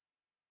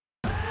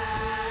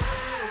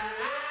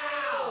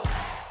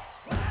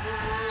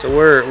So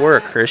we're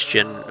a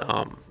Christian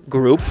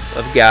group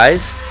of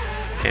guys,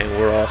 and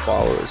we're all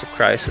followers of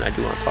Christ, and I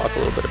do want to talk a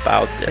little bit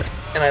about this.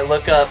 And I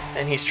look up,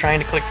 and he's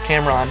trying to click the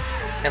camera on,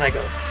 and I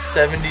go,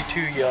 72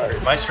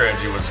 yards. My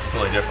strategy was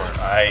completely different.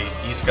 I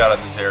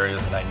e-scouted these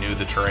areas, and I knew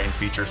the terrain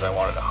features I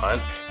wanted to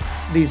hunt.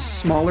 These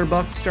smaller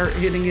bucks start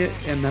hitting it,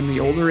 and then the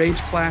older age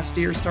class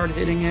deer start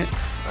hitting it.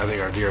 I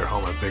think our deer at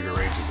home at bigger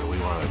ranges than we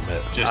want to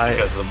admit. Just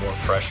because of the more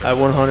pressure. I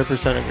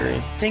 100% agree.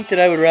 I think that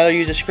I would rather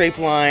use a scrape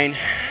line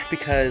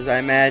because I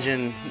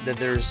imagine that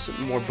there's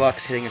more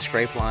bucks hitting a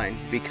scrape line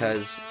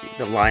because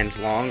the line's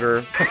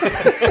longer.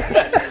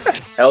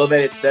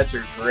 Elevated sets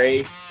are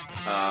great.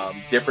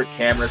 Different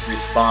cameras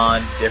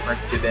respond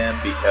different to them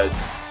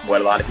because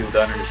what a lot of people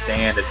don't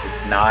understand is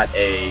it's not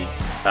a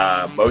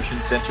motion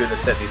sensor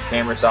that set these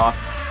cameras off.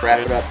 Wrap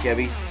it up,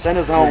 Kevy. Send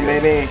us home,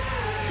 baby.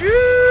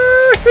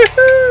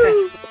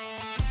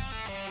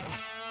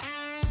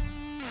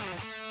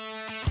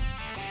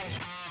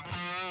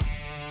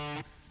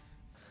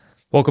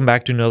 Welcome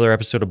back to another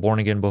episode of Born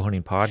Again Bow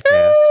Hunting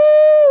Podcast.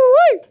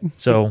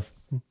 So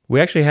we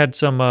actually had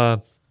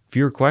some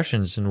viewer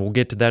questions, and we'll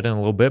get to that in a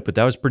little bit, but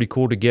that was pretty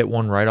cool to get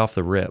one right off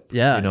the rip.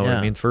 Yeah, you know what yeah.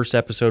 I mean? First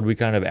episode, we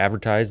kind of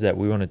advertised that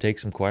we want to take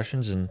some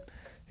questions, and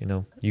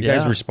you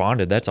guys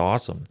responded. That's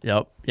awesome.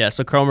 Yep. Yeah,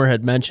 so Cromer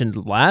had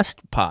mentioned last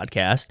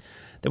podcast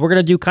that we're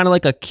going to do kind of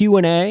like a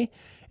Q&A,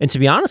 and to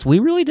be honest, we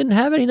really didn't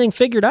have anything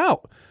figured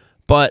out,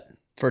 but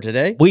For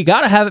today? we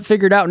got to have it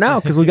figured out now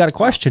because we got a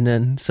question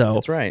in. So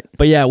That's right.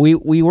 But yeah, we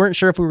weren't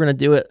sure if we were going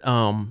to do it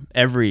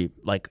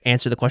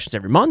answer the questions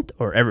every month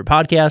or every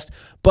podcast,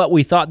 but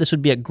we thought this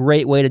would be a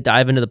great way to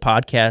dive into the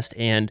podcast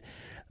and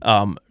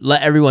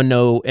let everyone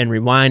know and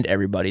remind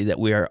everybody that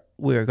we are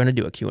going to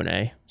do a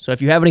Q&A. So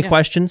if you have any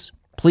questions,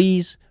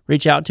 please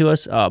reach out to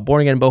us,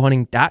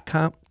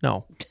 bornagainbowhunting.com.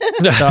 No,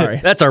 sorry.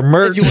 That's our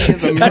merch.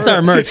 That's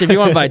our merch. If you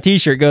want to buy a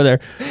t-shirt, go there.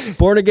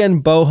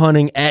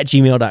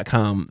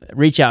 bornagainbowhunting@gmail.com.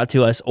 Reach out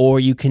to us, or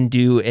you can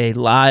do a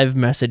live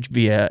message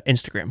via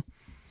Instagram.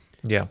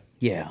 Yeah.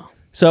 Yeah.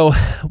 So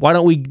why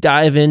don't we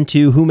dive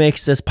into who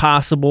makes this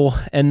possible,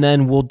 and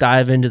then we'll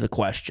dive into the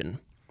question.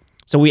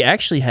 So we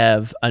actually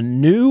have a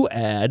new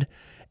ad,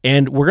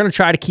 and we're going to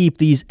try to keep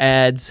these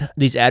ad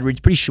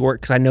reads pretty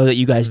short because I know that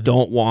you guys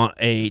don't want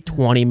a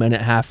 20-minute,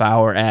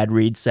 half-hour ad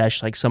read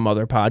sesh like some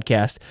other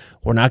podcast.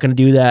 We're not going to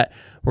do that.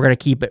 We're going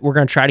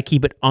to try to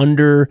keep it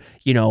under,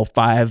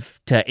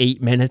 5 to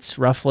 8 minutes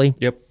roughly.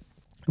 Yep.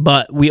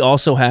 But we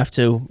also have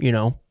to,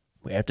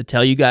 we have to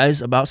tell you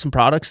guys about some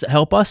products that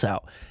help us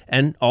out.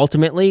 And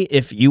ultimately,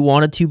 if you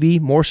wanted to be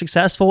more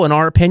successful, in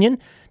our opinion,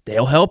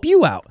 they'll help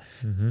you out.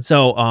 Mm-hmm.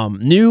 So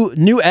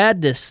new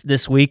ad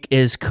this week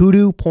is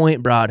Kudu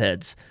Point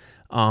Broadheads.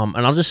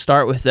 And I'll just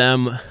start with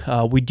them.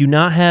 We do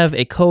not have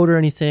a code or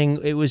anything.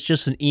 It was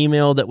just an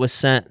email that was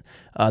sent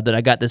that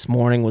I got this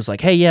morning, was like,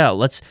 hey, yeah,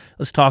 let's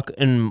talk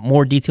in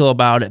more detail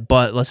about it,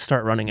 but let's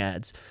start running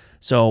ads.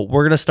 So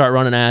we're going to start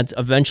running ads.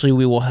 Eventually,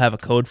 we will have a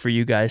code for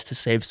you guys to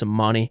save some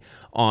money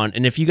on.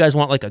 And if you guys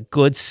want like a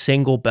good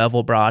single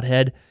bevel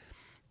broadhead,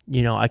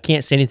 I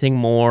can't say anything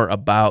more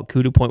about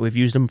Kudu Point. We've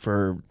used them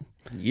for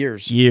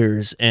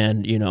years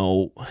and,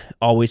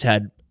 always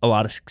had a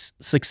lot of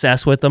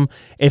success with them.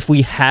 If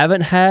we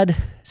haven't had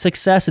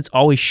success, it's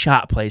always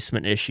shot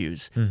placement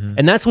issues. Mm-hmm.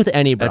 And that's with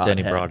any broadhead. That's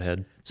any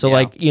broadhead. So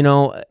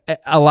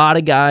a lot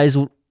of guys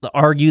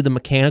argue the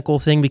mechanical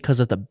thing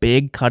because of the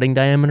big cutting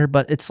diameter,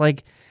 but it's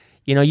like,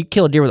 you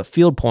kill a deer with a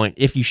field point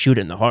if you shoot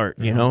it in the heart,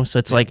 So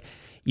it's like,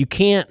 you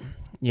can't,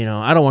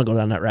 I don't want to go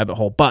down that rabbit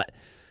hole, but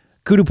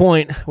Kudu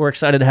Point, we're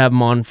excited to have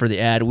them on for the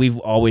ad. We've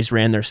always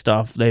ran their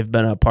stuff. They've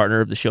been a partner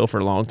of the show for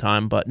a long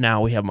time, but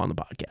now we have them on the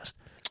podcast.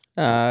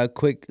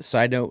 Quick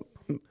side note,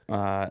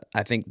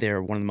 I think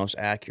they're one of the most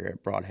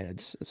accurate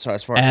broadheads. So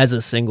as far as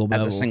a single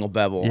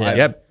bevel.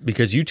 Yeah,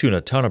 because you tune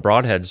a ton of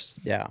broadheads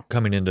Yeah.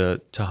 coming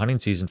into hunting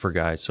season for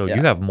guys, so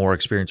you have more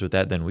experience with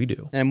that than we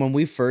do. And when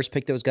we first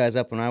picked those guys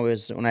up, when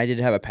I did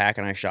have a pack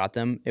and I shot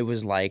them, it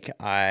was like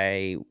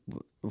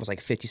it was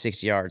like 50,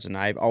 60 yards, and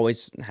I've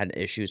always had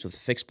issues with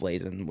fixed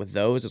blades, and with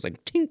those, it was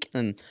like tink,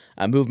 and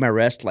I moved my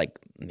rest like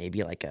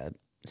maybe like a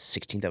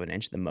 16th of an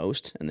inch the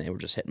most, and they were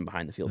just hitting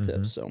behind the field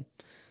tips. So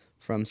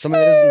from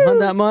somebody that doesn't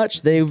hunt that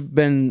much, they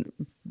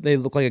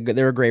look like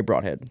they're a great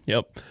broadhead.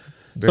 Yep.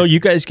 So you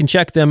guys can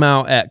check them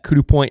out at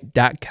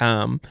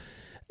kudupoint.com.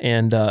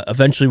 And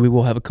eventually we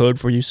will have a code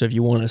for you. So if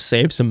you want to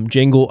save some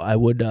jingle, I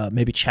would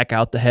maybe check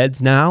out the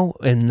heads now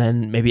and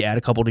then maybe add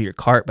a couple to your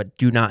cart, but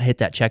do not hit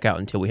that checkout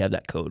until we have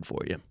that code for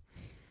you.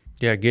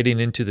 Yeah, getting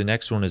into the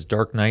next one is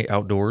Dark Night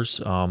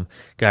Outdoors.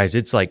 Guys,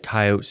 it's like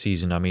coyote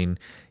season. I mean,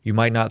 you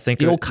might not think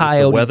the old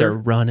coyotes are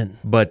running.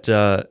 But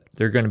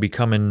they're going to be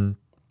coming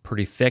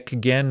pretty thick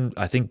again.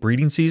 I think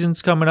breeding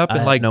season's coming up in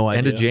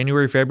end of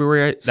January,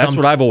 February. That's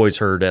what I've always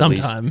heard at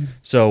least.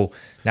 So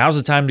now's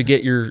the time to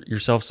get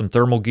yourself some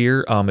thermal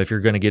gear if you're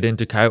going to get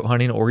into coyote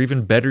hunting, or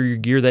even better your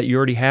gear that you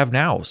already have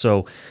now.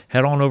 So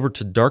head on over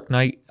to Dark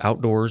Night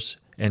Outdoors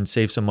and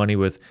save some money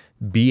with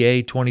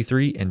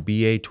BA23 and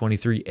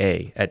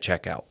BA23A at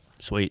checkout.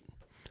 Sweet.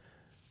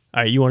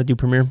 All right, you want to do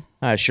Premier?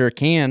 I sure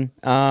can.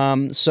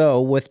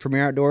 So with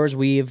Premier Outdoors,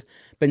 we've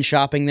been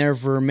shopping there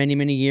for many,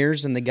 many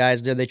years, and the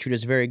guys there, they treat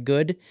us very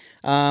good.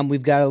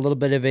 We've got a little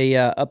bit of a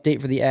update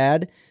for the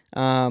ad.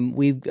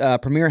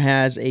 Premier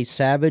has a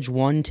Savage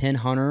 110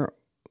 Hunter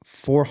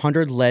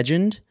 400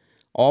 Legend,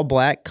 all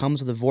black, comes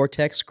with a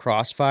Vortex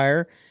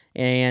Crossfire,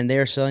 and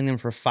they're selling them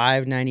for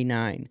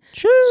 $599.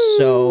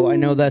 So I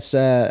know that's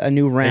a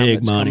new round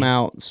that's come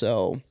out,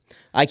 so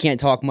I can't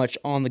talk much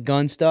on the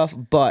gun stuff,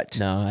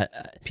 but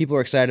people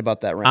are excited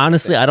about that round.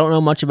 Honestly, I don't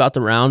know much about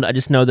the round. I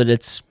just know that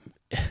it's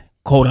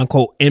quote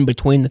unquote in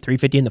between the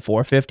 350 and the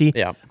 450.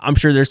 Yeah. I'm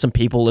sure there's some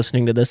people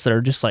listening to this that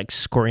are just like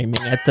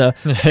screaming at the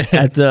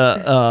at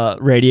the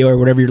radio or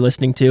whatever you're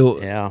listening to,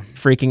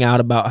 freaking out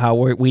about how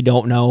we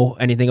don't know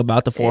anything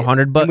about the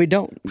 400, but we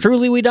don't.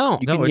 Truly, we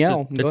don't. You can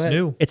yell. It's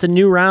new. It's a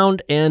new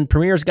round, and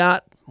Premier's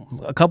got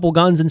a couple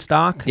guns in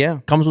stock. Yeah.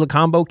 Comes with a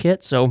combo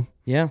kit, so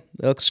yeah,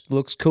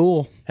 looks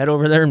cool. Head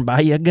over there and buy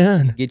you a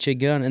gun. Get you a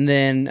gun. And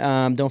then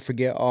don't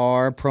forget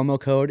our promo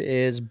code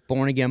is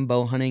Born Again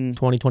Bow Hunting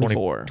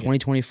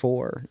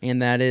 2024.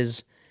 And that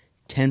is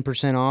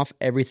 10% off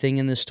everything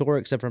in the store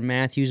except for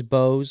Matthews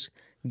bows,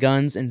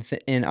 guns,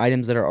 and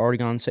items that are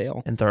already on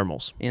sale. And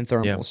thermals.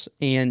 Yeah.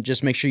 And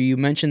just make sure you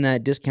mention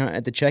that discount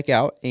at the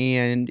checkout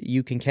and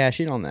you can cash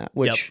in on that,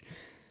 which,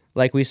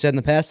 like we said in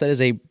the past, that is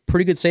a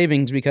pretty good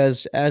savings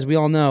because, as we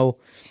all know,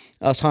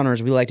 us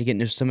hunters, we like to get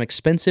into some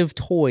expensive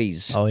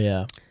toys. Oh,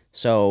 yeah.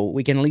 So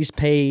we can at least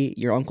pay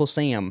your Uncle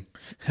Sam.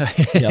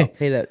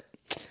 Pay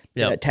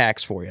that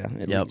tax for you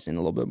at least and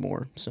a little bit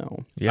more. So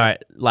All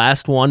right.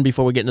 Last one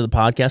before we get into the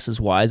podcast is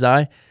Wise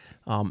Eye.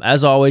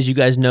 As always, you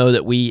guys know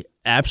that we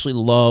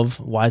absolutely love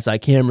Wise Eye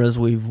cameras.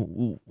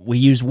 We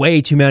use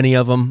way too many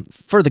of them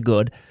for the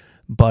good.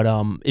 But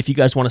if you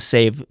guys want to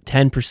save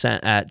 10%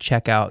 at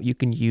checkout, you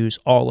can use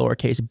all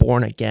lowercase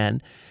Born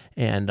Again.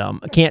 And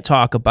I can't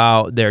talk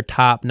about their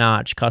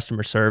top-notch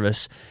customer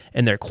service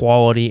and their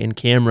quality in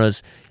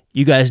cameras.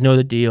 You guys know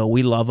the deal.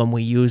 We love them.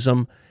 We use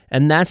them.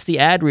 And that's the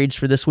ad reads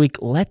for this week.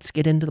 Let's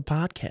get into the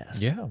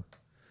podcast. Yeah.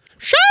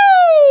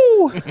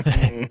 Shoo!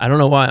 I don't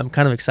know why. I'm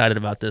kind of excited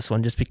about this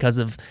one just because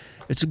of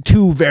it's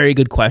two very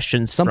good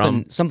questions.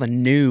 Something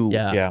new.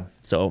 Yeah.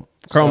 So,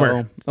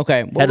 Cromer,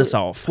 head us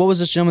off. What was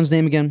this gentleman's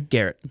name again?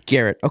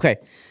 Garrett. Okay.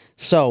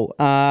 So,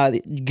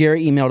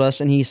 Gary emailed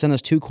us, and he sent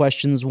us two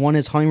questions. One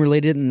is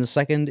hunting-related, and the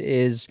second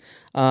is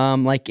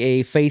like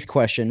a faith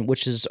question,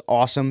 which is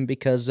awesome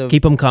because of...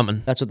 Keep them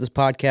coming. That's what this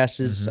podcast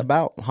is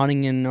about,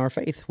 hunting in our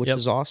faith, which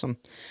is awesome.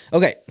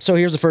 Okay, so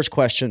here's the first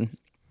question.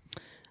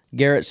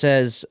 Garrett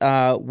says,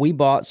 we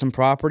bought some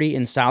property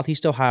in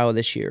southeast Ohio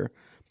this year,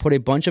 put a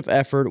bunch of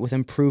effort with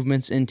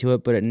improvements into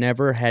it, but it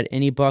never had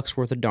any bucks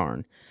worth a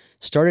darn.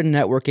 Started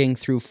networking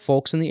through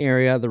folks in the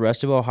area, the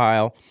rest of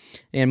Ohio,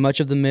 and much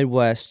of the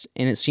Midwest,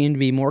 and it seemed to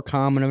be more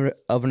common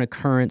of an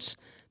occurrence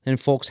than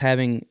folks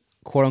having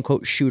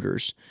quote-unquote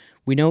shooters.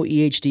 We know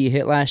EHD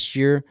hit last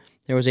year.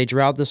 There was a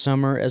drought this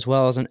summer, as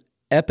well as an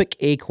epic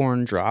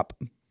acorn drop.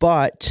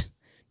 But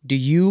do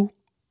you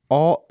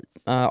all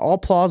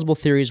plausible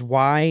theories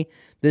why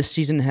this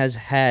season has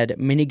had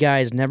many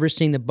guys never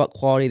seeing the buck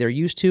quality they're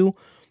used to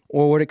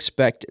or would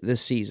expect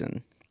this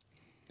season?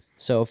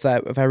 So if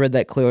I read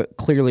that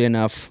clearly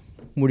enough,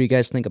 what do you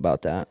guys think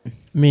about that? I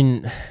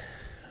mean,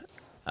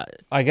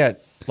 I got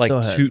like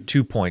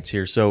two points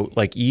here. So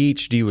like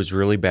EHD was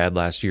really bad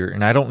last year,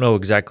 and I don't know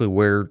exactly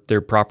where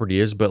their property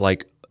is, but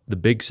like the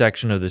big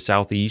section of the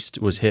southeast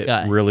was hit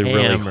really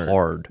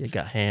hard. It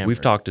got hammered.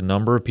 We've talked to a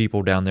number of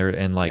people down there,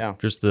 and like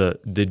just the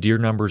deer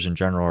numbers in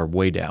general are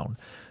way down.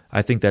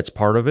 I think that's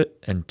part of it.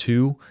 And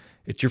two,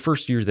 it's your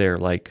first year there.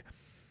 Like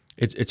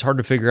it's hard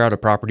to figure out a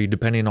property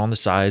depending on the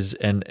size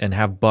and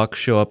have bucks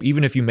show up,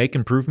 even if you make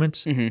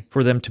improvements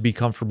for them to be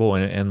comfortable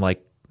and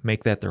like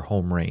make that their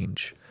home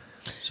range.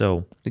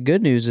 So the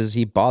good news is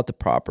he bought the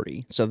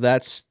property, so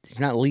he's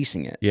not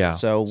leasing it. Yeah.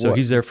 So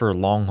he's there for a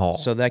long haul.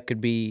 So that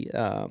could be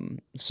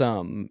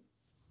some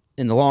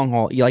in the long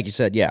haul. Like you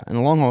said, in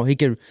the long haul, he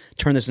could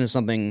turn this into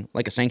something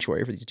like a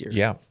sanctuary for these deer.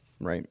 Yeah.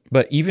 Right.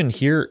 But even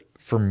here,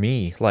 for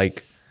me,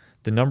 like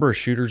the number of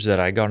shooters that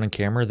I got on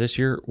camera this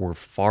year were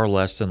far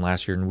less than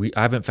last year, and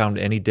I haven't found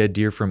any dead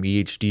deer from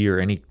EHD or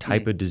any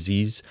type of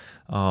disease.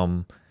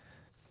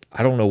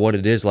 I don't know what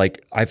it is.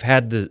 Like I've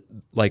had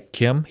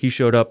Kim, he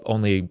showed up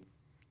only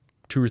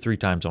 2 or 3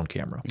 times on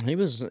camera.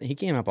 He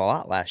came up a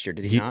lot last year,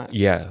 did he not?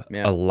 Yeah,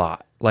 a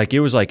lot. Like it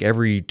was like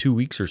every 2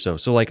 weeks or so.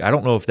 So like I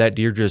don't know if that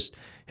deer just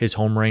his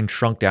home range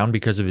shrunk down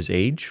because of his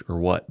age or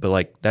what, but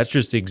like that's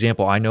just the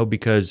example I know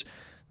because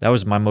that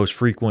was my most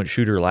frequent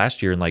shooter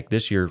last year, and like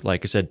this year,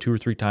 like I said, 2 or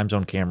 3 times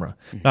on camera.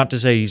 Not to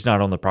say he's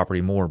not on the property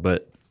more,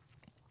 but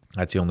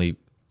that's the only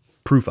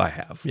proof I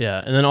have.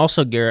 Yeah, and then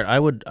also Garrett, I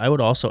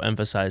would also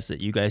emphasize that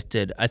you guys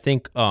did. I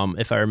think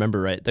if I remember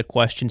right, the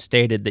question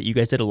stated that you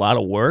guys did a lot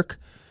of work.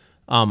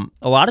 A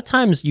lot of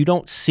times you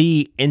don't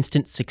see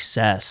instant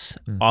success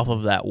off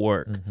of that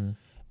work,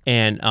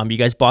 and you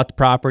guys bought the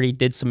property,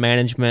 did some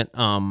management.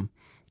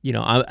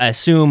 I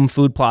assume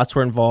food plots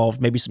were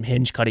involved, maybe some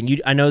hinge cutting.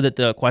 I know that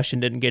the question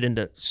didn't get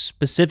into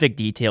specific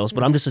details,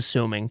 but I'm just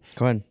assuming.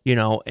 Go ahead.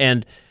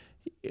 And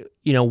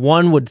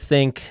one would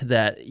think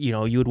that,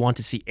 you would want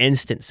to see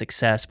instant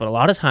success, but a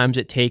lot of times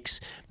it takes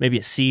maybe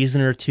a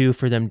season or two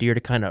for them deer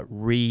to kind of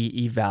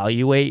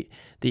reevaluate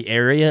the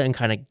area and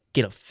kind of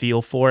get a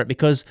feel for it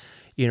because,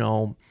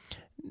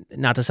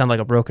 not to sound like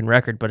a broken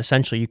record, but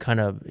essentially you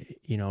kind of,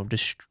 I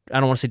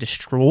don't want to say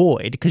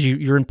destroyed because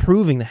you're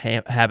improving the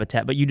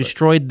habitat, but you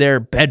destroyed their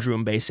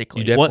bedroom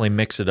basically. You definitely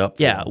mix it up.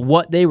 Yeah,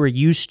 what they were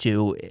used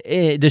to,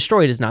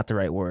 destroyed is not the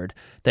right word.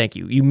 Thank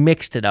you. You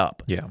mixed it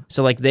up. Yeah.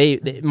 So like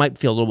they might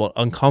feel a little bit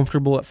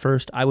uncomfortable at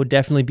first. I would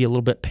definitely be a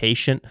little bit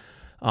patient.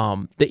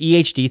 The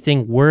EHD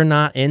thing, we're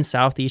not in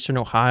southeastern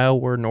Ohio,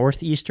 we're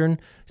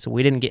northeastern, so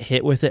we didn't get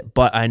hit with it,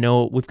 but I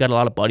know we've got a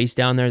lot of buddies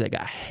down there that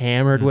got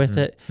hammered with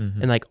it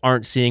and like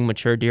aren't seeing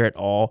mature deer at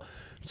all.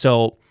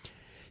 So,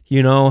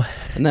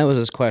 And that was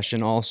his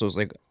question also, is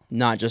like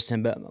not just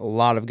him, but a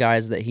lot of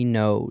guys that he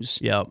knows.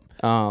 Yep.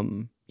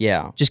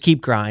 Yeah. Just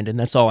keep grinding.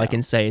 That's all I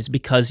can say is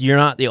because you're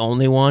not the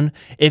only one.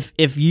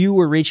 If you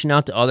were reaching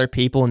out to other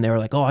people and they were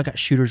like, "Oh, I got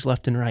shooters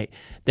left and right,"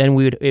 then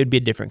it would be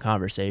a different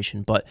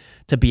conversation. But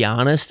to be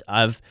honest,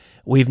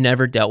 we've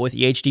never dealt with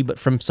EHD, but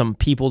from some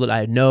people that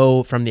I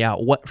know from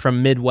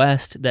from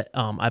Midwest that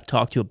I've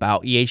talked to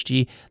about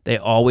EHD, they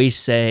always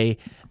say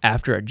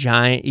after a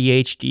giant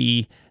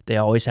EHD, they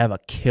always have a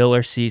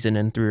killer season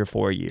in 3 or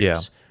 4 years.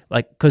 Yeah.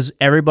 Like because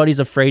everybody's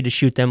afraid to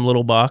shoot them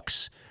little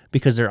bucks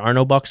because there are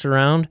no bucks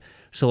around.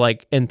 So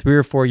like in 3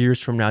 or 4 years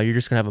from now, you're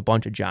just going to have a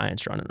bunch of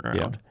giants running around.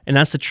 Yeah. And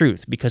that's the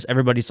truth because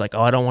everybody's like,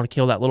 "Oh, I don't want to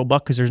kill that little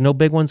buck because there's no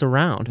big ones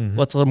around.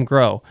 Let's let them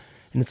grow."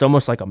 And it's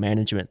almost like a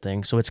management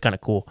thing. So it's kind of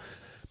cool.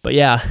 But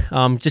yeah,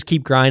 just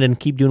keep grinding,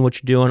 keep doing what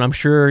you're doing. I'm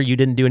sure you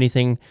didn't do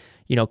anything,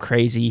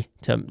 crazy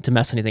to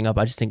mess anything up.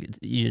 I just think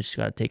you just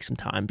got to take some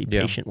time, be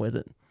patient with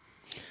it.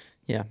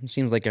 Yeah. It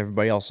seems like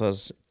everybody else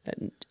has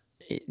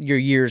your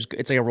years.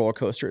 It's like a roller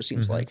coaster. It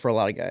seems like for a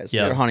lot of guys,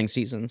 their hunting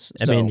seasons.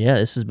 So,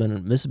 this has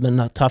been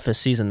the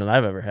toughest season that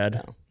I've ever had.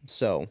 Yeah.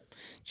 So,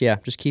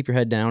 just keep your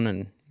head down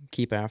and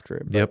keep after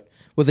it. But yep.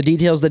 With the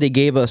details that he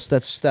gave us,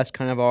 that's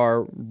kind of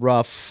our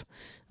rough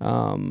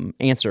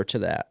answer to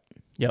that.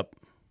 Yep.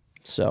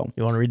 So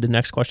you want to read the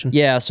next question?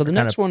 Yeah. So the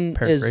next one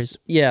is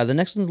the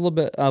next one's a little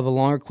bit of a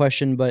longer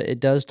question, but it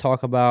does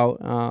talk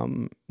about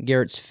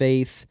Garrett's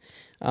faith.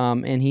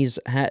 And and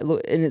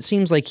it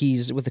seems like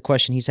he's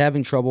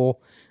having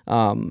trouble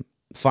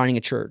finding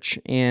a church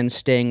and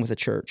staying with a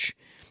church.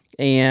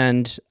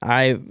 And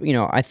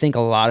I think a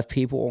lot of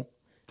people,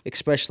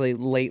 especially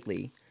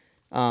lately,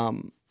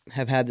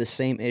 have had the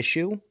same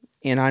issue.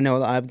 And I know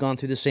that I've gone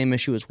through the same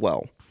issue as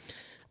well.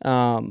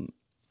 And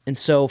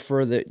so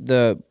for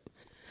the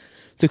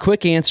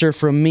quick answer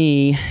from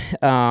me,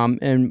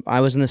 and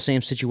I was in the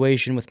same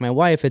situation with my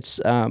wife,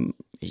 it's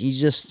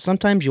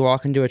sometimes you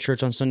walk into a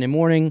church on Sunday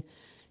morning,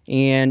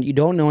 and you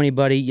don't know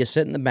anybody, you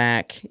sit in the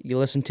back, you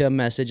listen to a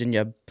message, and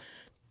you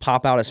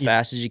pop out as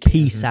fast as you can.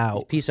 Peace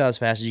out. Peace out as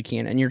fast as you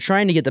can. And you're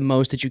trying to get the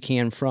most that you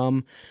can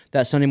from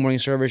that Sunday morning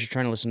service. You're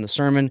trying to listen to the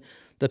sermon.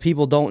 The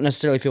people don't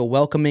necessarily feel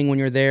welcoming when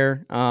you're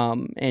there.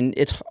 And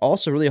it's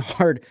also really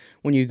hard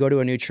when you go to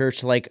a new church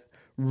to like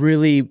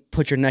really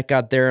put your neck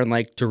out there and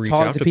like to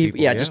talk to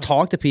people. Yeah, just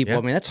talk to people. Yeah.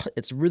 I mean,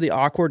 it's really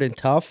awkward and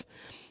tough.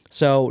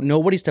 So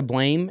nobody's to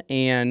blame,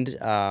 and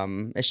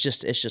it's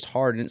just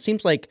hard. And it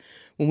seems like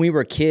when we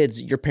were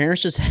kids, your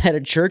parents just had a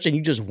church and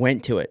you just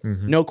went to it,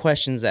 no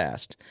questions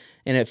asked.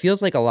 And it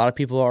feels like a lot of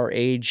people our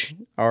age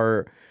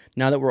are,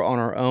 now that we're on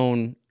our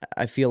own,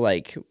 I feel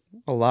like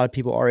a lot of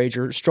people our age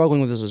are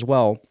struggling with this as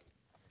well.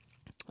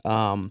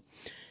 And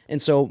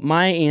so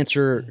my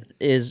answer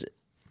is,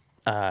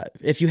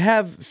 if you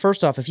have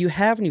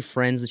any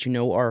friends that you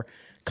know are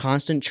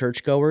constant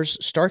churchgoers,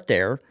 start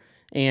there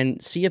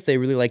and see if they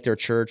really like their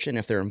church and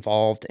if they're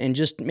involved, and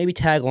just maybe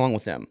tag along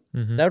with them.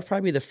 That would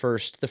probably be the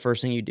first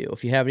thing you do.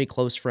 If you have any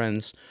close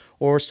friends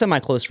or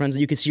semi-close friends that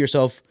you could see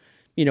yourself,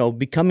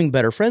 becoming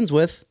better friends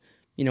with,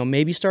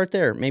 maybe start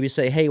there. Maybe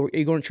say, "Hey, are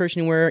you going to church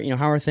anywhere?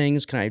 How are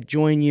things? Can I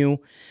join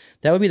you?"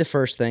 That would be the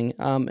first thing.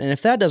 And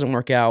if that doesn't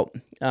work out,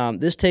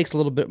 this takes a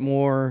little bit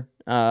more,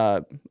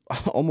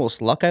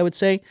 almost luck, I would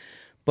say.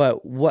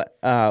 But what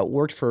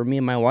worked for me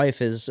and my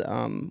wife is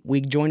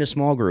we joined a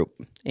small group,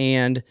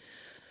 and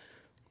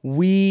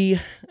we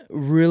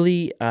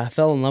really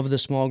fell in love with the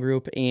small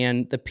group,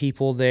 and the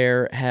people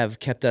there have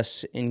kept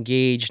us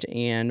engaged,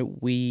 and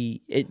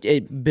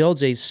it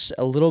builds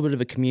a little bit of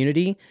a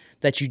community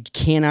that you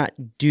cannot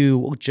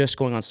do just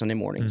going on Sunday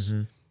mornings.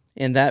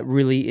 And that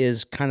really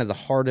is kind of the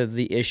heart of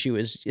the issue.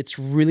 Is it's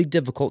really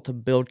difficult to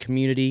build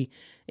community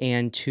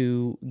and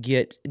to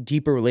get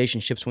deeper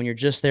relationships when you're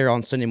just there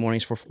on Sunday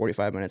mornings for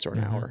 45 minutes or an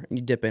hour, and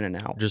you dip in and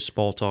out. Just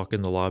small talk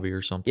in the lobby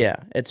or something. Yeah,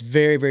 it's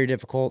very, very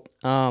difficult.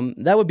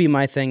 That would be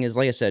my thing is,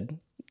 like I said,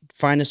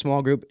 find a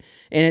small group.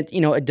 And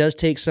it does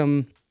take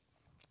some,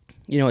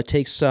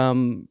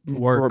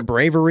 work,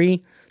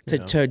 bravery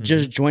to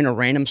just join a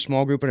random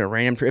small group in a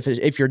random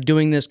if you're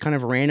doing this kind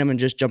of random and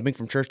just jumping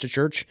from church to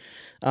church,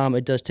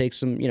 it does take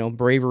some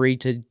bravery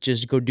to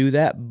just go do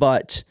that.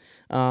 But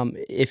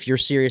if you're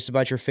serious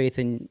about your faith,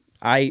 and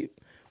I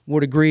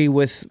would agree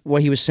with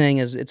what he was saying,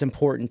 is it's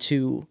important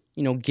to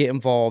get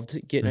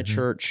involved, get in a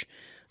church.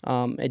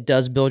 It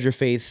does build your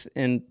faith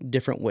in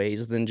different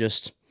ways than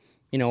just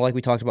like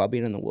we talked about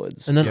being in the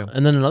woods. And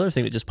then another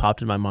thing that just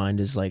popped in my mind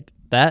is like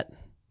that,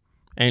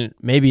 and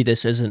maybe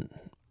this isn't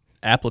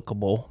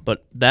applicable,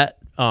 but that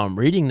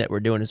reading that we're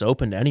doing is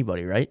open to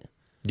anybody, right?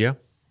 Yeah,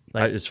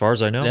 as far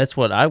as I know, that's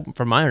what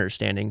from my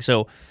understanding.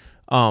 So,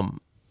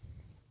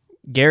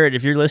 Garrett,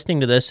 if you're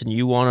listening to this and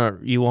you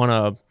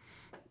wanna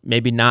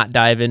maybe not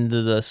dive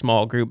into the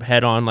small group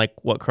head on, like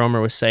what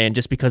Cromer was saying,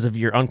 just because of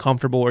you're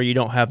uncomfortable or you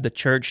don't have the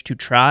church to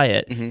try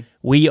it,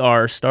 we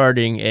are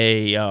starting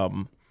a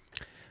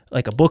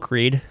book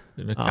read,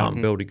 an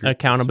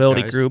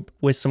accountability group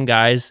with some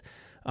guys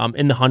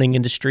in the hunting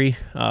industry.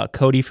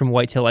 Cody from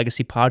Whitetail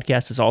Legacy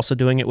Podcast is also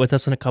doing it with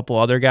us and a couple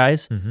other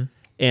guys.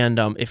 And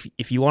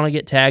if you want to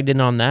get tagged in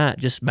on that,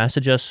 just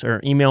message us or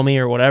email me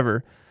or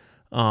whatever.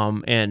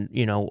 And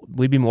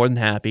we'd be more than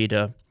happy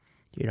to.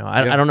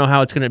 I don't know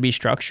how it's going to be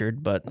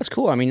structured, but that's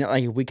cool. I mean,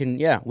 like we can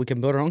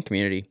build our own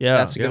community. Yeah,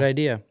 that's a good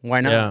idea.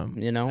 Why not?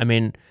 Yeah. I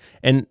mean,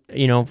 and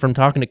from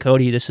talking to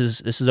Cody, this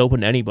is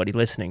open to anybody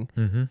listening.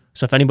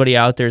 So if anybody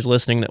out there is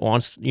listening that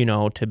wants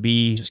to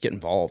be just get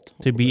involved,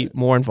 to be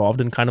more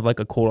involved in kind of like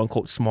a quote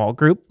unquote small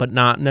group, but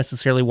not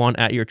necessarily one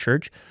at your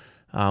church.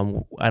 I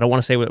don't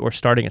want to say we're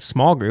starting a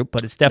small group,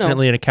 but it's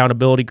definitely an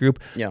accountability group.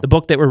 Yeah. The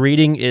book that we're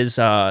reading is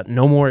No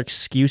More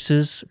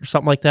Excuses or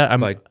something like that.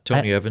 By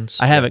Tony Evans.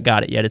 I haven't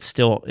got it yet. It's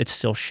still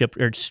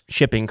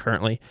shipping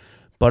currently,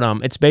 but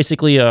it's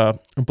basically a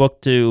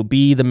book to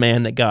be the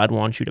man that God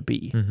wants you to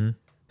be.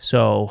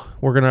 So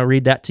we're gonna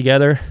read that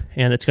together,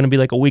 and it's gonna be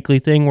like a weekly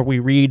thing where we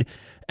read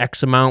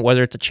X amount,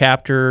 whether it's a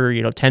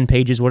chapter, 10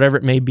 pages, whatever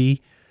it may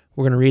be.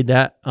 We're gonna read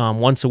that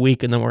once a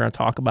week, and then we're gonna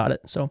talk about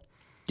it. So.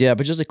 Yeah,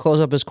 but just to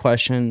close up his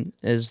question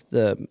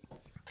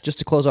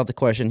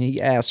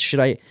he asked, should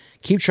I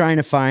keep trying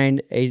to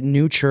find a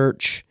new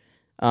church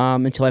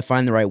until I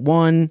find the right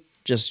one,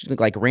 just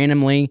like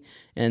randomly?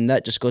 And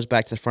that just goes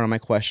back to the front of my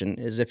question,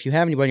 is if you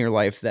have anybody in your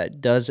life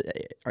that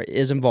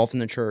is involved in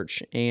the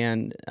church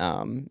and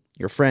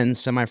your friends,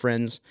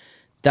 semi-friends,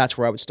 that's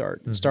where I would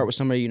start. Start with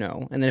somebody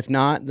and then if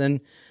not,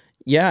 then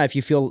yeah, if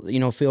you feel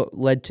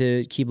led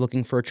to keep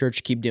looking for a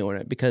church, keep doing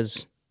it,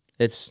 because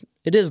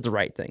it is the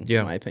right thing,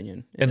 in my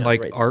opinion. And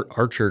like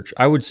our church,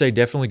 I would say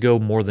definitely go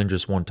more than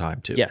just one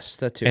time too. Yes,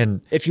 that too.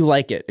 And if you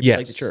like it, if you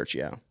like the church,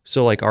 yeah.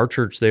 So like our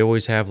church, they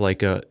always have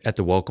like at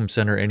the welcome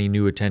center, any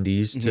new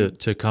attendees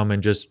to come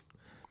and just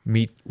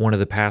meet one of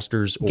the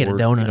pastors or get a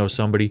donut.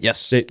 Somebody.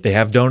 Yes, they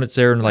have donuts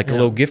there and like a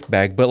little gift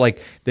bag, but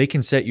like they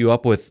can set you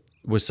up with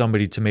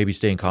somebody to maybe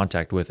stay in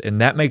contact with, and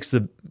that makes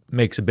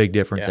a big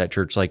difference at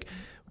church. Like.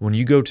 When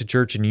you go to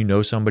church and you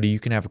know somebody, you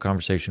can have a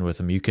conversation with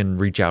them. You can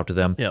reach out to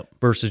them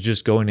versus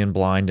just going in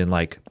blind and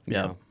like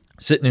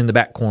sitting in the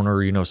back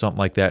corner, something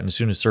like that. And as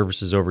soon as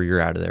service is over, you're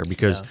out of there,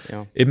 because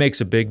it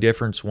makes a big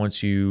difference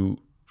once you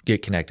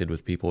get connected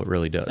with people. It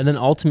really does. And then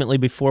ultimately,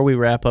 before we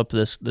wrap up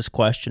this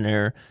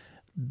questionnaire,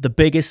 the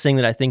biggest thing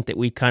that I think that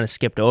we kind of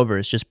skipped over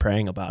is just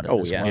praying about it.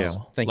 Oh, yes. Yeah.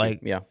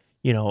 Thank you.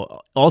 Yeah.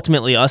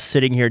 Ultimately, us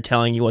sitting here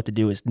telling you what to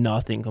do is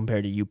nothing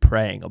compared to you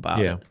praying about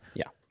it.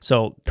 Yeah.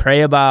 So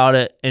pray about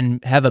it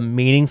and have a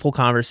meaningful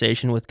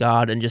conversation with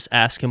God and just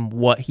ask him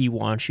what he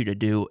wants you to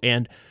do.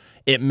 And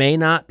it may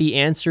not be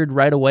answered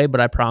right away,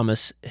 but I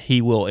promise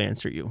he will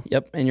answer you.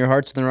 Yep, and your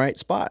heart's in the right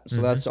spot. So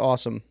that's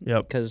awesome.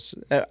 Yep. Because,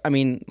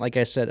 like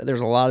I said,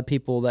 there's a lot of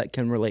people that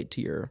can relate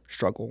to your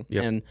struggle.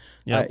 Yep. And,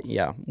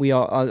 we've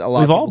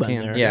all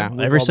been there. Yeah.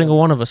 Every single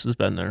one of us has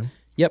been there.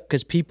 Yep,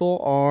 because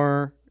people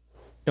are...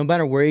 No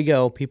matter where you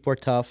go, people are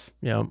tough.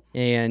 Yeah.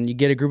 And you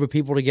get a group of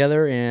people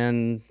together,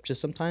 and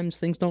just sometimes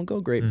things don't go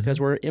great because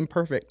we're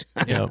imperfect.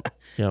 Yep.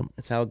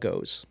 That's how it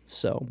goes.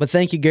 So, but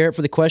thank you, Garrett,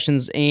 for the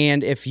questions.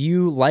 And if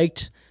you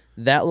liked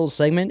that little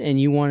segment and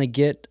you want to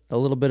get a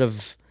little bit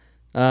of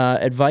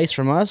advice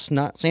from us,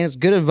 not saying it's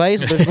good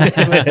advice, but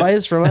some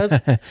advice from us,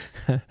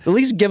 at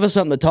least give us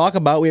something to talk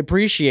about. We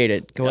appreciate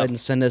it. Go ahead and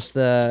send us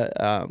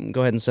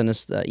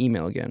the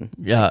email again.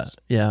 Yeah.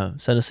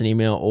 Send us an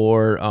email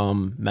or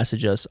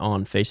message us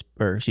on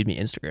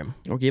Instagram,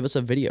 or give us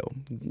a video.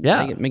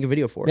 Yeah, make a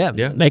video for us.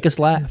 Yeah, make us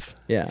laugh.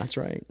 Yeah, that's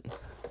right.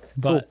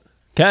 But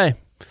okay,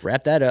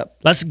 wrap that up.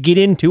 Let's get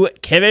into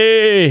it,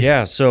 Kevin.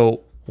 Yeah.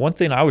 So one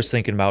thing I was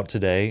thinking about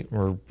today,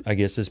 or I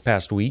guess this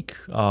past week,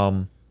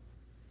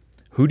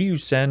 who do you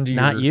send your...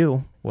 Not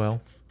you.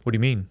 Well, what do you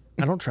mean?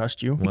 I don't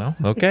trust you. Well,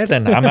 okay,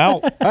 then I'm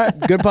out. All right,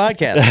 good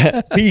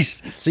podcast.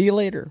 Peace. See you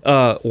later.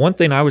 One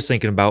thing I was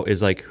thinking about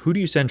is like, who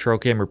do you send trail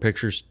camera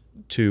pictures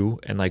to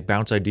and like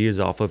bounce ideas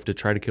off of to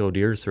try to kill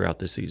deer throughout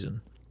the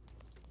season?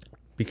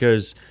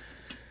 Because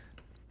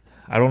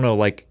I don't know,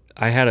 like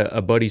I had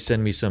a buddy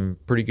send me some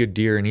pretty good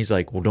deer, and he's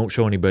like, well, don't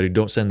show anybody,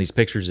 don't send these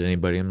pictures to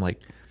anybody. I'm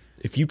like,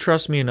 if you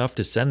trust me enough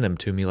to send them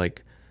to me,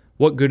 like,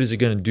 what good is it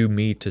going to do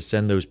me to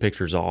send those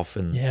pictures off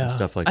and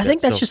stuff like that? I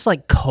think that's just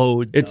like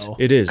code.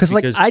 It is because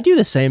like I do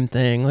the same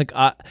thing. Like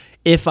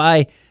if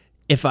I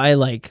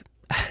like,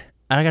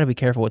 I gotta be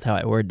careful with how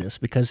I word this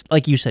because,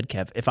 like you said,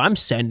 Kev, if I'm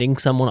sending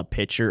someone a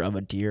picture of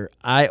a deer,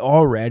 I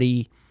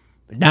already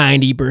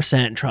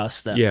 90%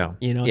 trust them. Yeah,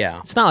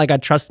 It's not like I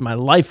trust my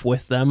life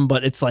with them,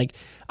 but it's like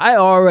I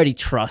already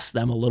trust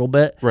them a little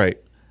bit. Right.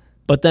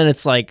 But then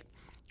it's like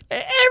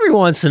every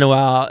once in a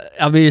while,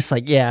 I'll be just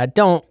like, yeah,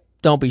 don't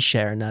be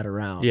sharing that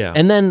around. Yeah.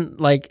 And then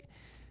like,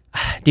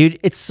 dude,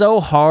 it's so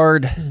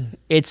hard.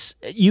 It's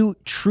you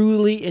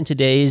truly in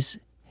today's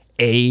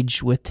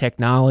age with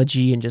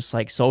technology and just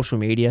like social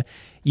media,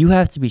 you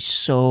have to be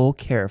so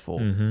careful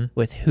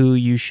with who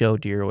you show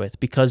deer with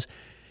because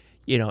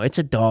it's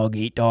a dog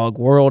eat dog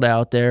world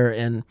out there,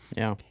 and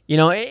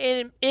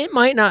it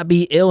might not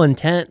be ill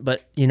intent,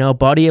 but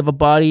buddy of a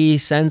buddy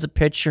sends a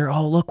picture,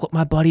 oh look what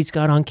my buddy's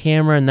got on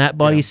camera, and that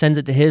buddy sends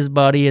it to his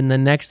buddy, and the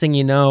next thing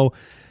you know,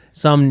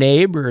 some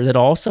neighbor that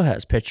also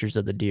has pictures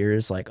of the deer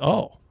is like,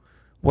 oh,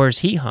 where's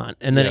he hunt?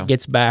 And then it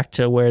gets back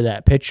to where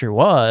that picture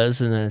was,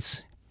 and then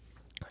it's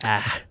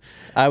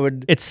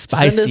it's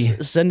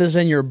spicy. Send us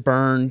in your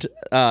burned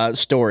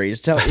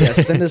stories.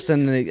 Send us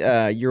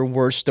in your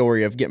worst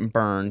story of getting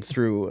burned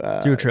through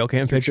trail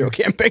cam pictures. Trail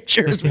cam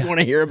pictures. We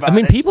want to hear about. I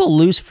mean, it. People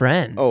lose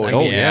friends.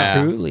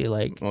 Truly,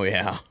 like. Oh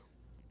yeah.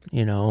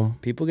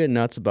 People get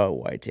nuts about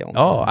whitetail.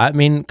 Oh, I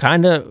mean,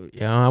 kind of.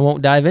 I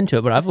won't dive into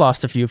it, but I've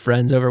lost a few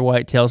friends over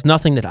whitetails.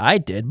 Nothing that I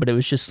did, but it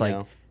was just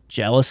like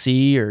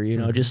jealousy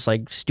or just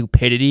like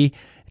stupidity.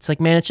 It's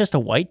like, man, it's just a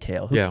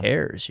whitetail. Who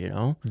cares?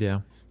 Yeah.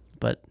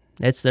 But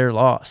it's their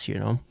loss,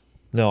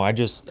 No,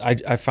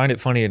 I find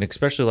it funny, and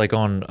especially like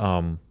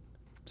on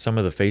some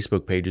of the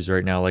Facebook pages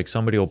right now, like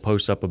somebody will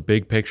post up a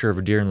big picture of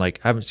a deer and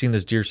like, I haven't seen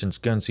this deer since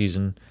gun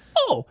season.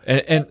 Oh.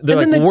 And they're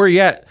like, well, where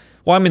you at?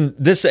 Well, I'm in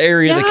this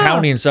area of the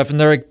county and stuff, and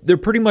they're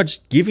pretty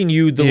much giving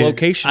you the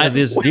location of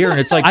this deer, and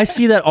it's like I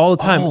see that all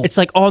the time. It's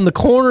like on the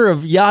corner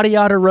of yada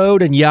yada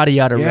road and yada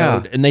yada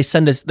road, and they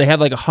send us. They have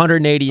like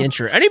 180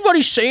 incher.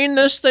 Anybody seen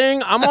this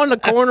thing? I'm on the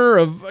corner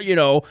of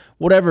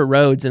whatever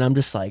roads, and I'm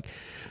just like,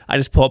 I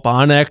just pull up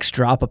Onyx,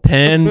 drop a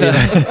pin.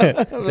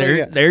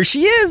 There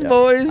she is,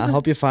 boys. I'll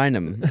help you find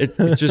them.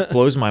 It just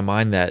blows my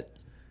mind that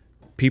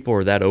people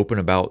are that open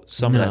about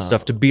some of that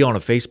stuff to be on a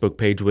Facebook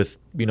page with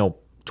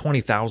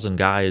 20,000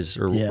 guys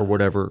or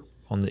whatever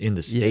in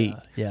the state.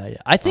 Yeah.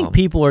 I think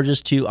people are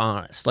just too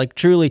honest, like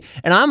truly.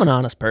 And I'm an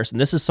honest person.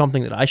 This is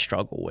something that I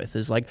struggle with.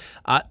 Is like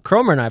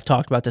Cromer and I have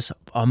talked about this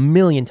a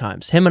million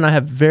times. Him and I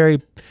have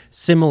very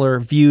similar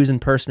views and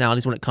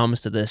personalities when it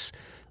comes to this.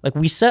 Like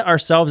we set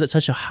ourselves at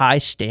such a high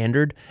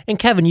standard, and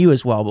Kevin, you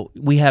as well.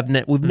 But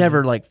we've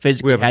never like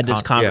physically had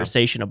this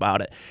conversation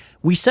about it.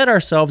 We set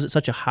ourselves at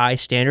such a high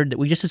standard that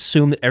we just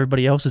assume that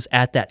everybody else is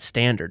at that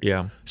standard.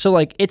 Yeah. So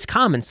like it's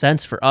common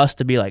sense for us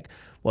to be like,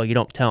 well, you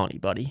don't tell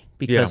anybody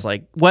because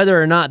like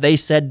whether or not they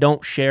said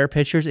don't share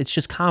pictures, it's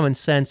just common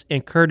sense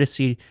and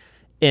courtesy,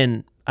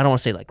 and I don't want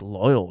to say like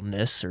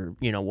loyalness or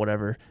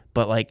whatever,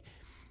 but like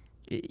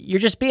you're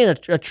just being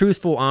a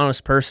truthful,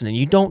 honest person, and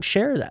you don't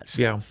share that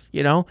stuff.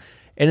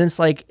 And it's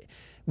like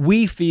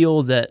we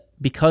feel that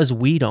because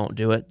we don't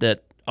do it,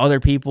 that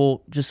other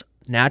people just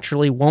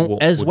naturally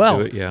won't as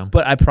well.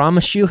 But I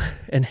promise you,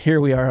 and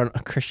here we are on a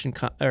Christian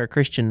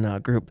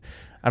group.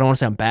 I don't want to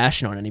say I'm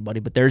bashing on anybody,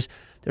 but there's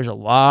a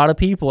lot of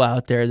people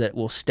out there that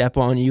will step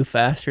on you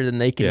faster than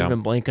they can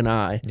even blink an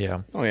eye.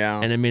 Yeah. Oh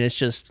yeah. And I mean, it's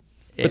just.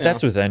 But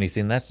that's with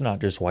anything. That's not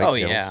just whitetails. Oh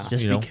yeah.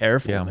 Just be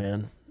careful,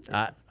 man.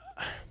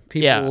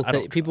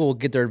 People will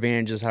get their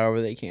advantages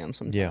however they can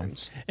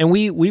sometimes. Yeah. And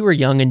we were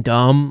young and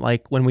dumb,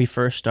 like when we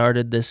first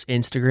started this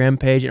Instagram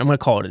page. And I'm going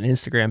to call it an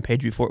Instagram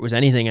page before it was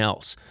anything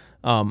else.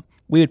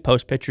 We would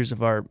post pictures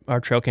of our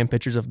trail cam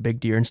pictures of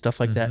big deer and stuff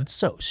like that. It's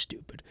so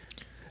stupid.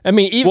 I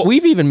mean,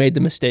 we've even made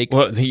the mistake.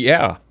 Well,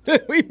 yeah.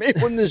 We made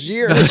one this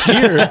year.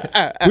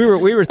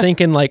 We were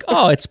thinking like,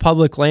 oh, it's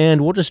public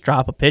land. We'll just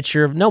drop a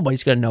picture of.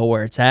 Nobody's going to know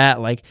where it's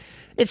at. Like,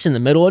 it's in the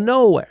middle of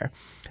nowhere.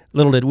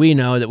 Little did we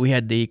know that we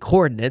had the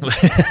coordinates,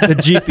 the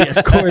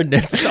GPS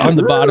coordinates on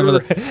the bottom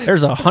of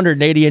there's a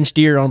 180-inch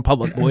deer on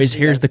public, boys.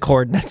 Here's the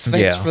coordinates.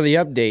 Thanks for the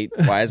update,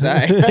 Wise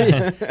Eye.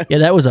 Yeah,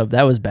 that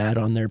was bad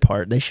on their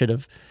part. They should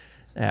have.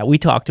 We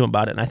talked to them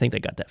about it, and I think they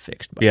got that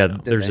fixed.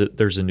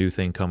 There's a new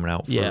thing coming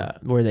out. For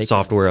where they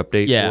software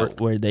update. Yeah, for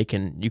it. where you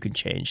can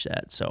change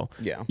that. So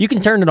you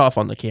can turn it off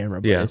on the camera.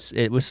 But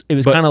it was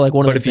kind of like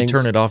one of the things. But if you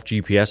turn it off,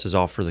 GPS is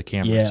off for the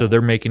camera. Yeah. So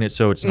they're making it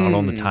so it's not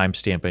on the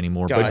timestamp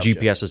anymore. Gotcha. But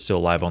GPS is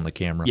still live on the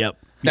camera. Yep.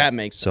 That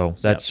makes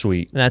sense. So that's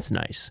sweet. That's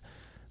nice.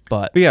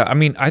 But yeah, I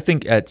mean, I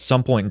think at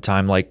some point in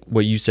time, like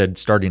what you said,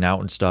 starting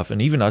out and stuff,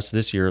 and even us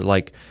this year,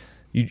 like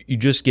you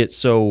just get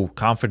so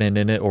confident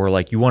in it, or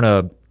like you want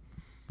to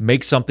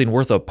make something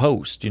worth a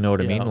post. You know what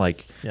I mean?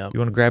 Like you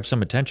want to grab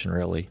some attention,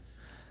 really.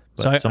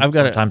 But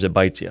sometimes it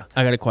bites you.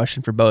 I got a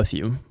question for both of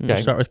you. Okay.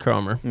 We'll start with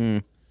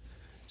Cromer.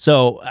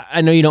 So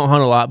I know you don't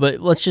hunt a lot, but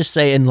let's just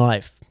say in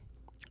life,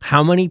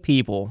 how many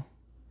people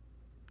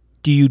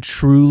do you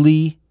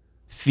truly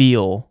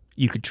feel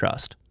you could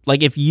trust?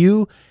 Like if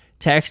you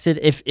texted,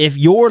 if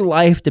your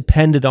life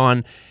depended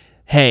on,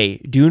 hey,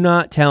 do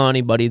not tell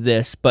anybody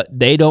this, but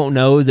they don't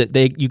know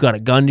that you got a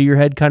gun to your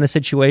head kind of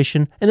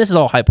situation, and this is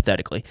all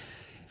hypothetically,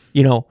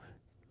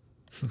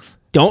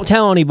 don't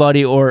tell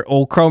anybody or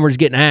old Cromer's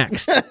getting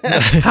axed.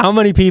 How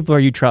many people are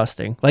you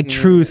trusting? Like,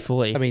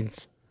 truthfully. I mean,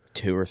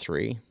 2 or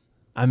 3.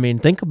 I mean,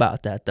 think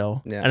about that,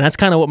 though. Yeah. And that's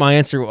kind of what my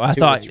answer, I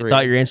thought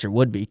your answer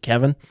would be.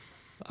 Kevin?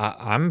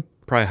 I'm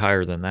probably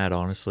higher than that,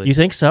 honestly. You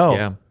think so?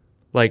 Yeah.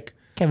 Like,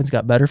 Kevin's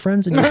got better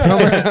friends than you,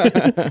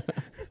 Cromer.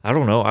 I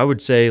don't know. I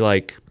would say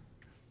like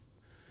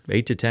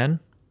 8 to 10.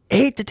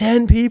 8 to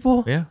 10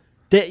 people? Yeah.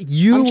 That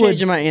you I'm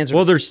changing my answer.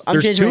 Well, there's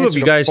 2 of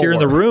you guys here in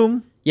the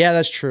room. Yeah,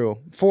 that's true.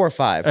 4 or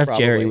 5. If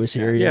probably. Jerry was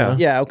here, yeah.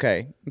 Yeah,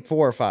 okay.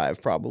 4 or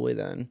 5 probably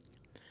then.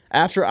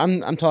 After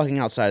I'm talking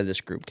outside of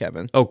this group,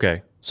 Kevin.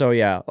 Okay. So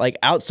yeah, like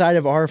outside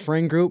of our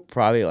friend group,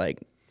 probably like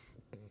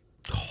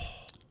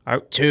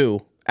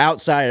 2.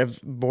 Outside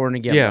of Born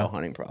Again bow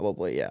hunting,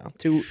 probably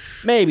 2,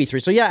 maybe 3.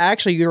 So yeah,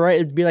 actually, you're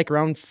right. It'd be like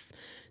around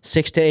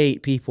 6 to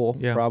 8 people,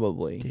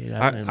 probably. Dude,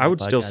 I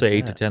would still say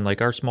 8 to 10,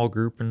 like our small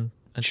group and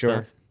sure.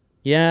 stuff.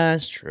 Yeah,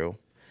 that's true.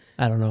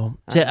 I don't know.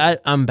 See,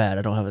 I'm bad.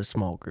 I don't have a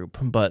small group,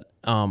 but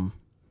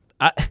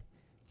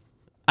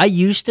I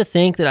used to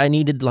think that I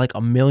needed like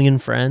 1 million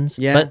friends.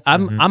 Yeah. But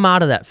I'm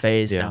out of that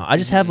phase now. I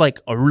just have like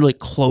a really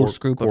close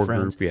group of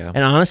friends. Group, yeah.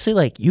 And honestly,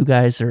 like you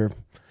guys are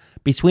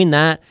between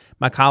that,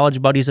 my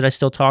college buddies that I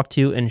still talk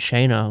to, and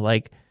Shayna,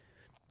 like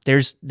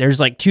there's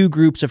like 2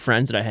 groups of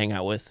friends that I hang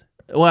out with.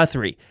 Well,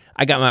 3.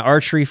 I got my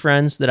archery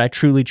friends that I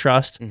truly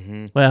trust.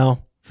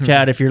 Well,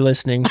 Chad, if you're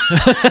listening,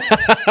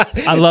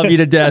 I love you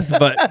to death,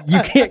 but you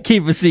can't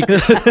keep a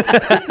secret.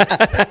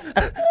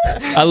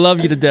 I love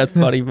you to death,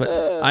 buddy, but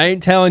I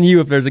ain't telling you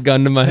if there's a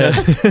gun to my head.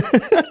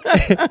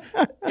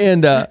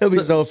 And he'll be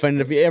so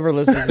offended if he ever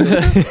listens to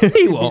it.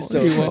 He won't.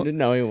 He won't.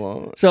 No, he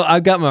won't. So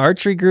I've got my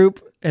archery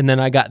group, and then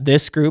I got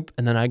this group,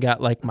 and then I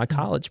got like my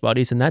college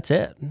buddies, and that's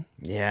it.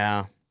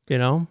 Yeah.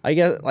 I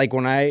guess like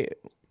when I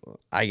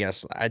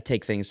guess I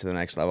take things to the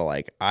next level.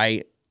 Like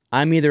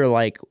I'm either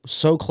like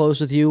so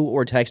close with you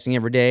or texting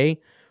every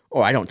day,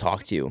 or I don't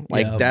talk to you.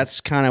 Like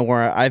that's kind of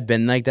where I've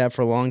been like that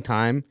for a long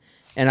time,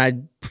 and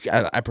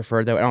I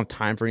prefer that. I don't have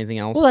time for anything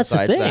else. Well, that's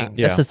the thing. That.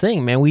 That's the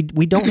thing, man. We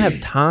don't have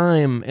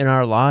time in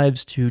our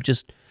lives to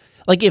just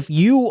like if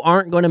you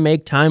aren't going to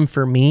make time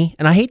for me,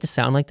 and I hate to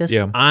sound like this,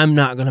 I'm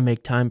not going to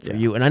make time for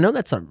you. And I know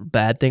that's a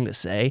bad thing to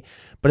say,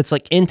 but it's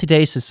like in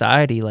today's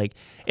society, like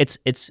it's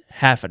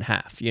half and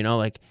half.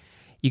 Like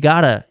you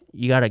gotta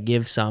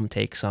give some,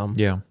 take some.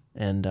 Yeah.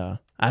 And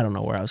I don't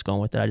know where I was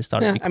going with that. I just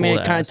thought it'd be cool. I mean,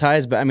 it kind of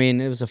ties, but I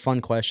mean, it was a fun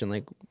question.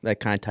 Like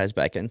that kind of ties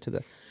back into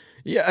the.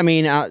 Yeah, I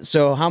mean,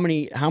 so how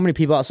many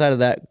people outside of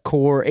that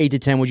core 8 to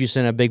 10 would you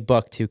send a big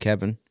buck to,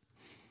 Kevin?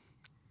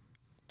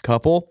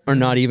 Couple or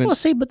not even? Well,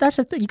 see, but that's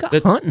the thing. You got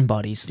hunting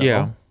buddies, though.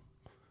 Yeah,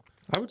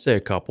 I would say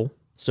a couple.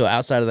 So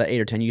outside of that 8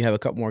 or 10, you have a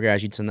couple more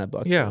guys you'd send that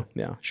buck. Yeah,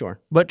 yeah, sure.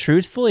 But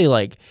truthfully,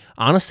 like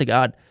honest to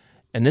God,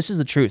 and this is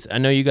the truth. I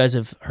know you guys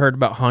have heard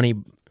about honey.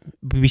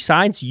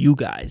 Besides you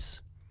guys,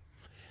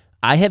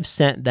 I have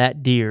sent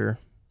that deer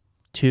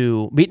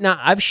to. Now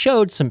I've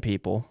showed some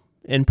people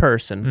in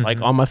person, like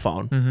on my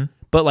phone,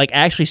 but like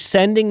actually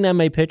sending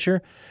them a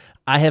picture,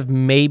 I have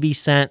maybe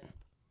sent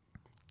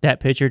that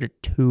picture to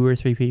 2 or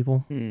 3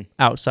 people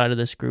outside of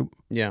this group.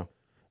 Yeah.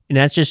 And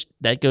that's just,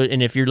 that goes,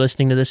 and if you're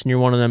listening to this and you're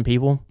one of them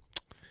people,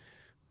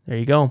 there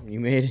you go.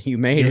 You made it. You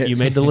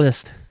made the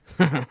list.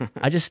 I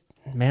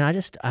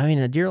mean,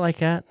 a deer like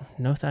that,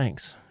 no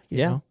thanks. You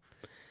know?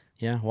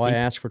 Yeah. Why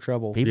ask for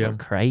trouble? People are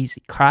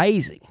crazy.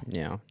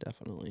 Yeah,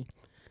 definitely.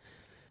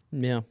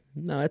 Yeah.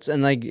 No, it's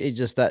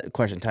just that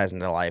question ties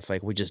into life.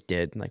 Like we just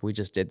did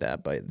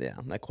that. But yeah,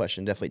 that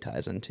question definitely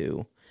ties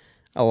into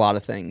a lot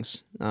of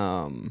things.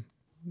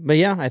 But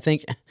yeah, I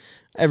think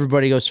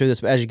everybody goes through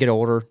this as you get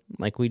older.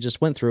 Like we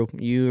just went through,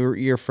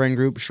 your friend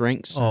group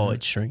shrinks. Oh,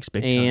 it shrinks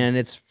big time. And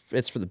it's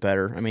for the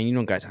better. I mean, you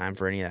don't got time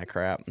for any of that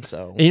crap.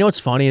 So and you know what's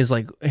funny is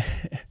like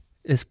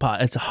it's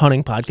a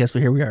hunting podcast,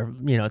 but here we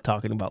are,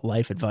 talking about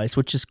life advice,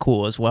 which is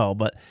cool as well.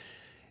 But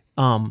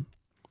when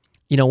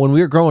we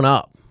were growing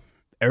up,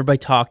 everybody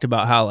talked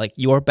about how like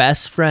your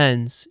best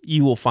friends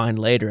you will find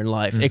later in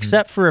life,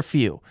 except for a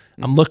few.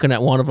 I'm looking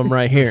at one of them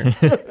right here.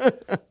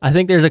 I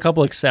think there's a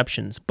couple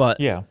exceptions, but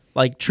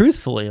like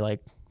truthfully,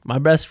 like my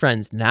best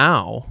friends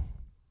now.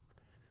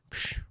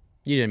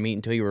 You didn't meet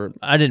until you were.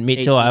 I didn't meet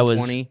until I was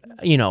 20?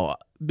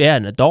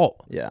 An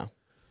adult. Yeah.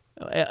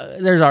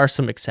 There are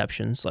some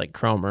exceptions, like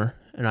Cromer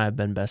and I have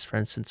been best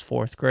friends since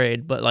 4th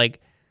grade, but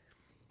like,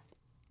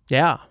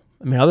 yeah.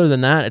 I mean, other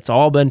than that, it's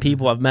all been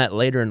people I've met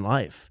later in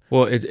life.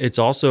 Well, it's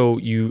also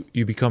you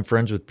become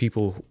friends with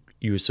people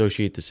you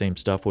associate the same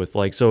stuff with.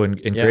 Like, so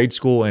in grade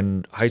school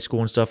and high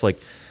school and stuff, like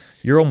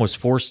you're almost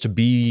forced to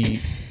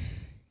be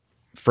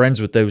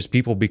friends with those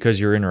people because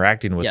you're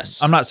interacting with them.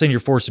 I'm not saying you're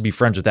forced to be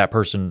friends with that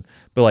person,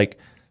 but like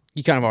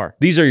you kind of are.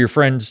 These are your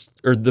friends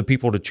or the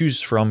people to choose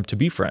from to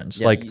be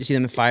friends. Yeah, like you see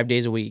them 5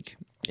 days a week.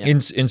 Yeah.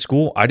 In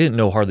school, I didn't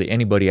know hardly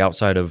anybody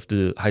outside of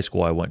the high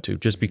school I went to,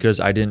 just because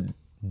I didn't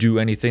do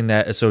anything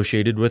that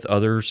associated with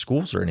other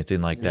schools or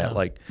anything like that,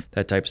 like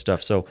that type of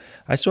stuff. So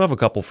I still have a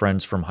couple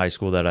friends from high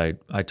school that I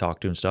talk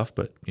to and stuff,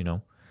 but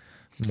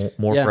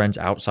more friends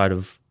outside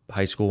of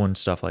high school and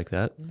stuff like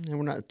that. And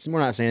we're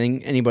not saying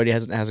anything anybody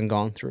hasn't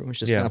gone through. It's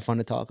just kind of fun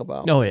to talk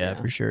about. Oh yeah,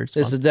 for sure.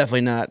 This is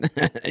definitely not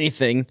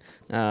anything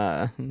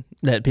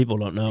that people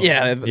don't know.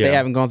 Yeah, they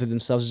haven't gone through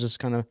themselves. It's just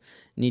kind of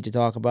neat to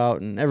talk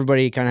about, and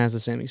everybody kind of has the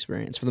same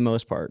experience for the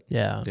most part.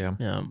 Yeah.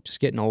 Just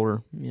getting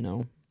older,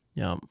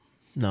 Yeah.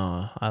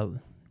 No,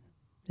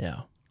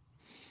 yeah.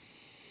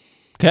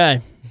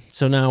 Okay,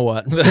 so now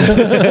what? What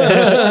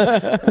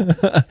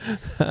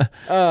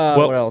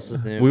else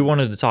is new? We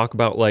wanted to talk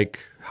about like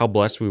how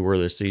blessed we were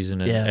this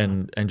season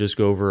and just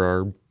go over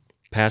our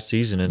past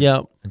season and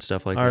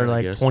stuff like our that.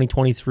 Our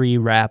 2023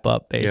 wrap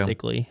up,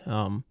 basically.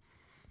 Yeah.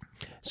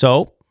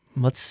 So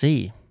let's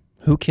see.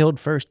 Who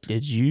killed first?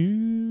 Did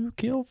you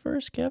kill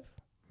first, Kev?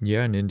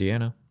 Yeah, in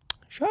Indiana.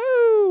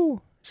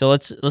 Shoo! So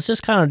let's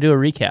just kind of do a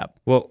recap.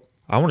 Well,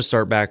 I want to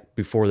start back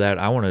before that.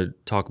 I want to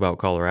talk about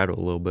Colorado a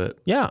little bit.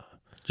 Yeah.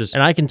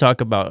 And I can talk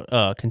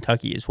about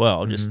Kentucky as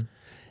well. Just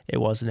it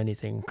wasn't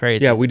anything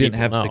crazy. Yeah, we didn't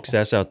have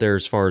success out there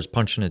as far as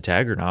punching a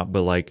tag or not,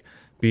 but like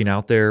being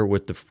out there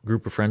with the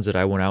group of friends that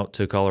I went out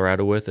to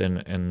Colorado with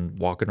and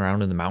walking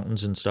around in the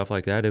mountains and stuff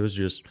like that, it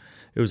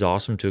was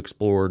awesome to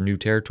explore new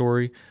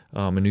territory,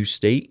 a new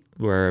state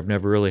where I've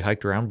never really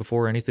hiked around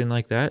before or anything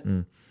like that,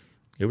 and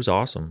it was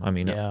awesome. I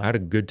mean, I had a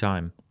good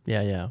time.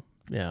 Yeah.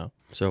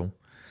 So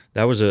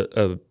that was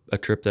a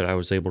trip that I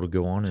was able to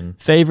go on. And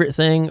favorite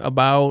thing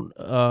about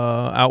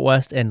out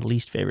west and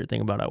least favorite thing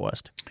about out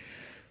west?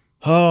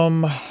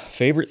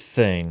 Favorite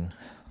thing,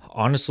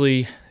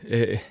 honestly,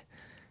 the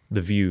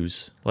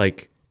views.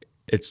 Like,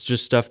 it's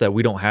just stuff that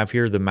we don't have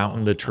here. The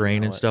mountain, the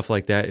terrain, and stuff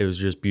like that. It was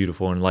just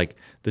beautiful. And like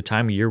the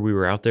time of year we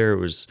were out there, it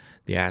was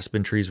the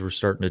aspen trees were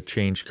starting to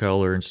change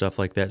color and stuff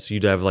like that. So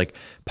you'd have like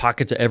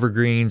pockets of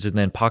evergreens and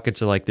then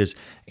pockets of like this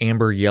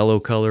amber yellow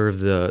color of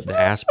the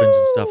aspens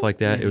and stuff like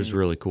that. It was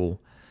really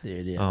cool.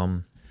 Dude, yeah.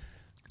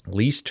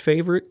 Least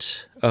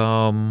favorite,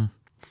 I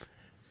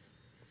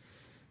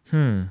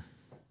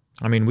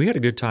mean, we had a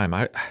good time.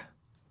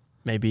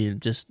 Maybe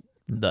just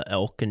the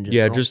elk in general.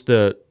 Yeah, just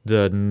the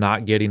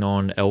not getting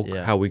on elk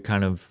how we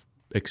kind of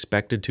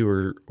expected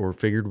to or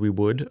figured we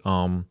would.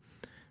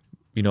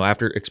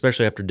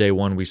 Especially after day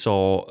one, we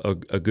saw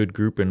a good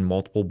group and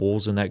multiple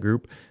bulls in that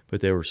group,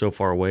 but they were so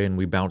far away, and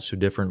we bounced to a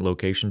different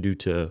location due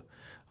to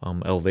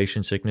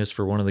elevation sickness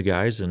for one of the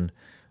guys, and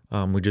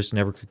we just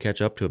never could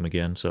catch up to him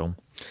again. So,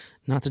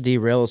 not to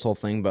derail this whole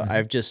thing, but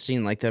I've just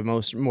seen like the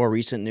more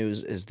recent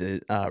news is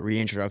the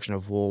reintroduction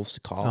of wolves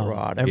to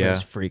Colorado.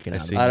 Everybody's freaking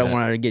out. I don't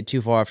want to get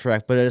too far off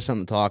track, but it is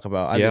something to talk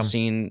about. I've just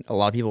seen a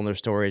lot of people in their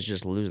stories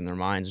just losing their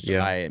minds, which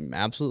I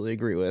absolutely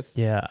agree with.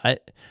 Yeah, I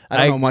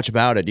don't know much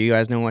about it. Do you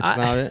guys know much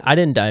about it? I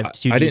didn't dive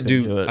too deep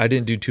into it. I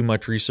didn't do too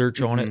much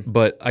research on it,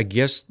 but I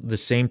guess the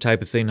same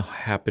type of thing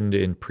happened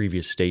in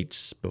previous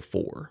states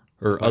before.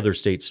 Or other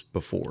states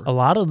before. A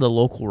lot of the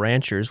local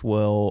ranchers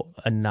will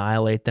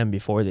annihilate them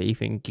before they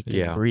even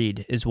can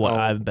breed, is what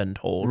I've been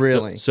told.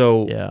 Really?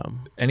 So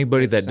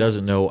anybody that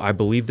doesn't know, I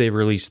believe they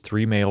released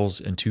 3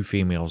 males and 2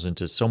 females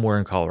into somewhere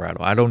in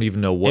Colorado. I don't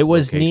even know what. It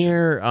was location.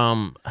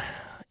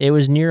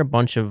 near a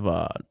bunch of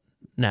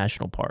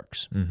national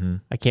parks. Mm-hmm.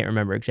 I can't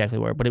remember exactly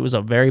where, but it was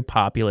a very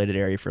populated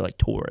area for like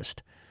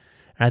tourists.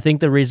 And I think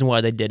the reason why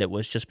they did it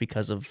was just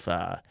because of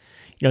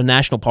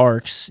national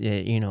parks,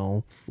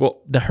 the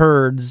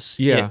herds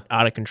get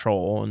out of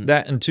control, and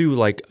that, and too,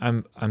 like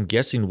I'm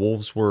guessing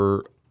wolves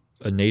were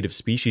a native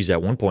species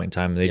at one point in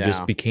time. They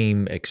just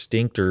became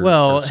extinct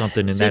or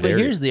something in that area.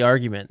 Here's the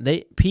argument: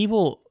 they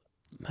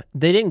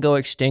didn't go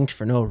extinct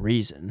for no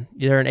reason.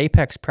 They're an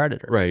apex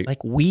predator, right?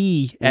 Like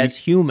we as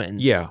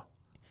humans,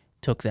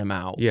 took them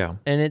out. Yeah,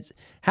 and it's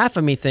half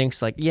of me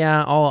thinks like,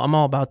 I'm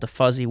all about the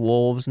fuzzy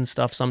wolves and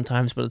stuff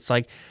sometimes, but it's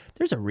like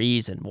there's a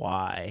reason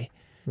why.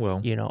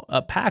 Well,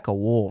 a pack of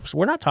wolves.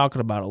 We're not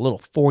talking about a little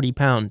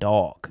 40-pound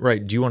dog.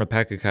 Right. Do you want a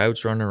pack of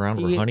coyotes running around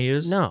where honey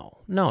is? No,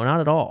 not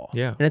at all.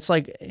 Yeah. And it's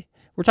like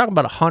we're talking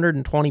about a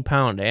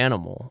 120-pound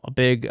animal. A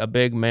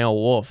big male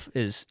wolf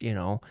is,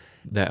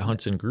 that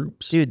hunts in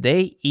groups. Dude,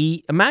 they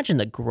eat. Imagine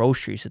the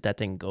groceries that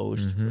thing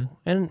goes through.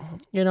 And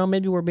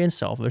maybe we're being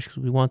selfish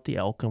because we want the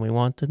elk and we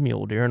want the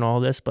mule deer and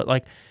all this, but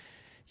like,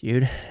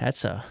 dude,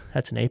 that's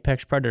an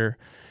apex predator.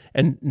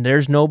 And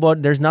there's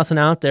nothing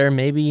out there.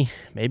 Maybe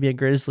a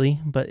grizzly,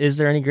 but is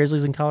there any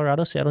grizzlies in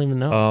Colorado? See, I don't even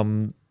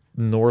know.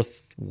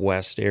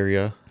 Northwest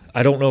area.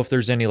 I don't know if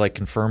there's any like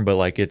confirmed, but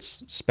like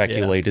it's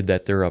speculated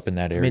that they're up in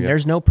that area. I mean,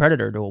 there's no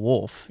predator to a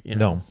wolf.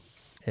 No,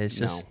 it's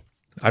just.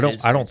 I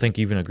don't think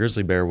even a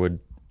grizzly bear would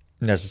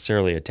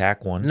necessarily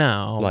attack one.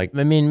 No, like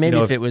I mean, maybe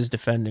if it was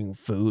defending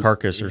food,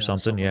 carcass or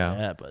something. Yeah, like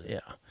that, but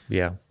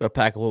yeah. A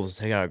pack of wolves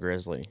take out a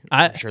grizzly.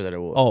 I'm sure that it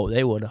would. Oh,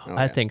 they would.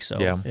 I think so.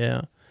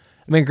 Yeah.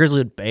 I mean, grizzly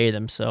would bay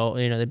themselves.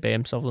 They bay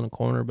themselves in the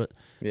corner, but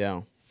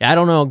I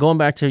don't know. Going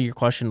back to your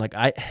question, like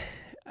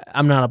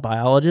I'm not a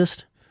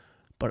biologist,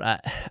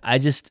 but I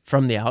just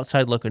from the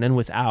outside looking in,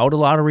 without a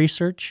lot of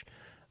research,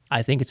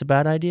 I think it's a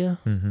bad idea,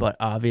 but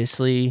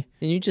obviously...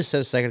 And you just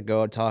said a second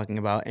ago talking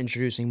about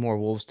introducing more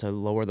wolves to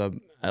lower the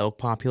elk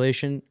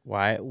population.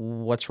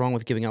 What's wrong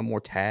with giving out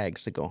more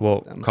tags to go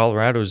hunt them? Well,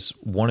 Colorado's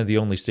one of the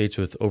only states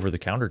with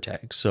over-the-counter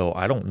tags, so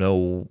I don't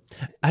know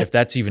if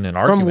that's even an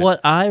argument. From what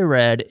I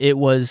read, it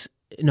was...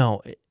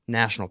 No,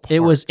 national parks.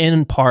 It was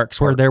in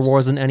parks where there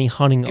wasn't any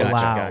hunting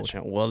allowed.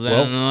 Gotcha. Well,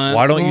 then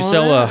why don't you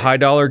sell a $high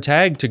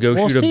tag to go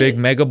shoot a big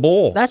mega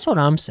bull? That's what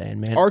I'm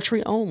saying, man.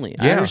 Archery only.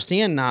 Yeah. I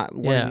understand not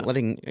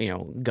letting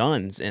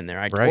guns in there.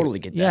 I totally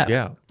get that.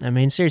 Yeah. I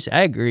mean, seriously,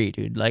 I agree,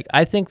 dude. Like,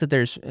 I think that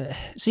there's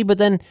but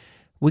then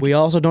we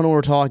also don't know what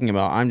we're talking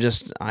about.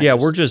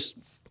 We're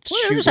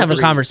just having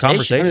a conversation.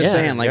 I'm just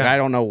saying, I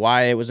don't know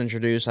why it was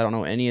introduced. I don't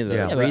know any of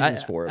the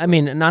reasons for it. I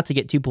mean, not to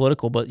get too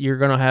political, but you're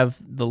going to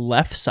have the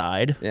left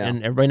side,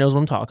 and everybody knows what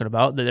I'm talking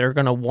about, that they're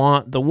going to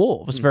want the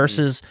wolves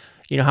versus,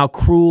 how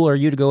cruel are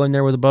you to go in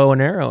there with a bow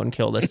and arrow and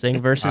kill this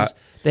thing versus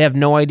they have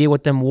no idea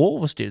what them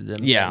wolves do to them.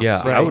 Yeah.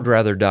 Right. I would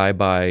rather die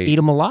by eat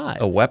them alive,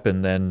 a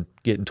weapon than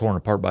getting torn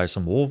apart by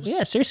some wolves.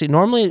 Yeah, seriously.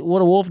 Normally,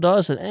 what a wolf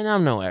does, and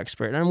I'm no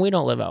expert, and we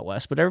don't live out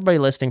west, but everybody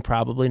listening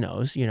probably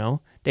knows,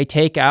 they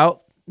take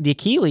out the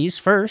Achilles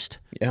first.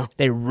 Yeah.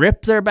 They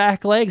rip their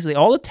back legs,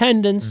 all the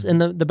tendons in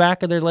the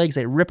back of their legs,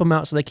 they rip them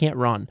out so they can't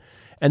run.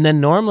 And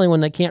then normally when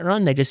they can't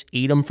run, they just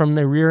eat them from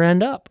the rear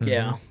end up.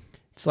 Yeah.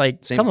 It's like,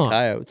 same come with on.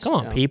 coyotes. Come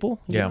on,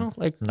 people. You know?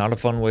 Like, not a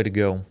fun way to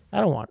go.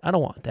 I don't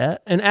want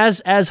that. And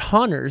as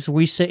hunters,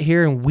 we sit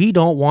here and we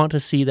don't want to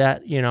see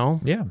that,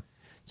 Yeah.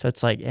 So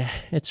it's like,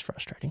 it's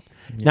frustrating.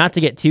 Yeah. Not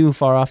to get too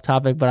far off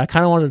topic, but I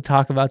kind of wanted to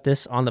talk about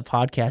this on the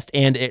podcast,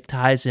 and it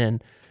ties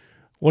in.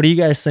 What do you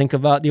guys think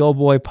about the old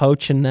boy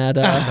poaching that?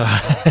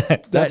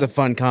 That's a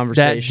fun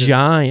conversation. That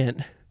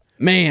giant.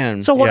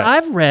 Man. So what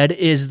I've read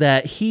is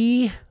that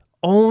the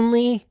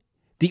only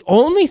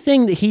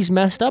thing that he's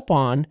messed up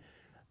on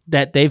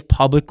that they've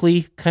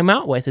publicly come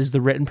out with is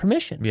the written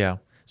permission. Yeah.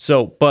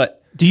 So,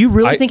 but... Do you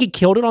really think he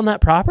killed it on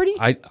that property?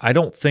 I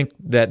don't think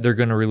that they're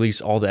going to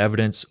release all the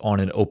evidence on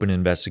an open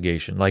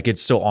investigation. Like,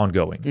 it's still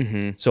ongoing.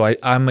 Mm-hmm. So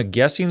I'm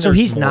guessing there's So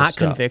he's more not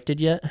stuff.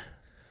 convicted yet?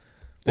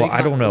 Well,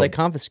 I don't know. They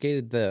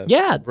confiscated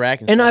the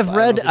rack and I've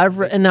read,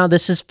 and now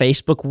this is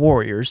Facebook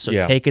warriors, so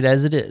take it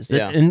as it is.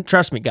 Yeah. And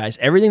trust me, guys,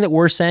 everything that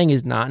we're saying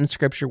is not in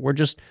scripture. We're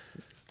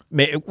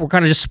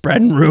kind of just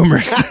spreading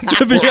rumors,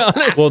 to be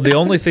honest. Well, the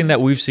only thing that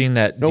we've seen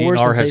that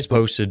DNR has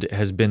posted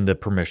has been the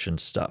permission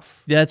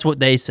stuff. That's what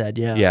they said,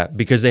 yeah. Yeah,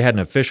 because they had an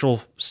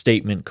official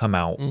statement come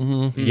out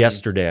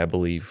yesterday, I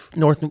believe.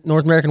 North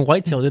American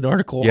Whitetail did an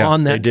article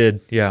on that. They did,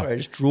 yeah. Sorry, I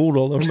just drooled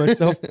all over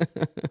myself.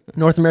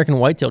 North American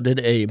Whitetail did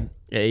a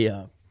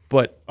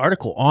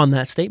article on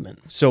that statement.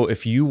 So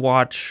if you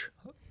watch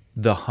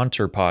the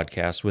Hunter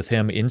podcast with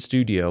him in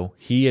studio,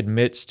 he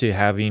admits to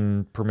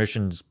having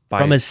permissions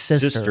by his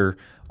sister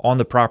on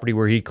the property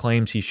where he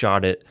claims he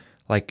shot it,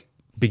 like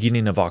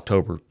beginning of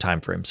October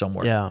timeframe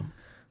somewhere. Yeah.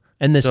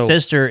 And the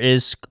sister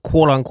is,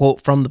 quote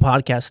unquote, from the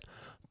podcast,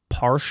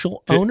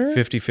 partial owner?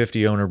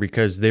 50-50 owner,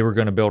 because they were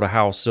going to build a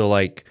house. So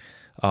like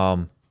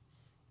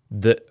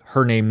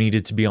her name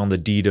needed to be on the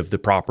deed of the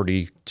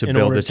property to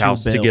build this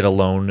house to get a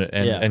loan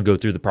and go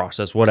through the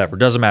process, whatever.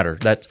 Doesn't matter.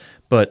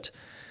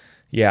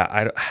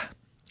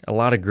 A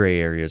lot of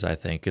gray areas, I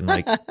think. And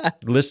like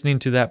listening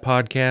to that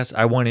podcast,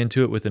 I went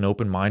into it with an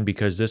open mind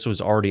because this was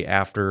already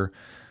after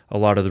a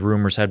lot of the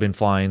rumors had been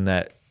flying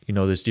that,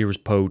 this deer was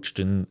poached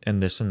and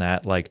this and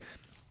that. Like,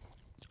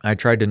 I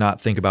tried to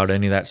not think about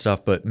any of that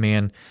stuff, but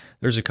man,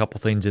 there's a couple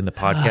things in the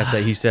podcast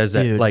that he says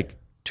that like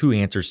two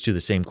answers to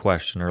the same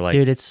question or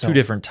like two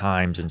different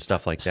times and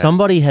stuff like that.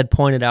 Somebody had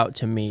pointed out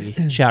to me,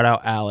 shout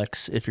out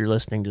Alex, if you're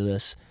listening to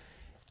this.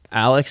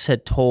 Alex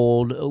had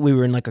we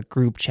were in like a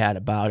group chat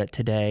about it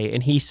today,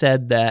 and he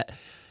said that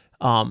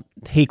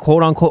he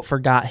quote unquote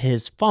forgot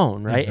his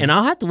phone, right? Mm-hmm. And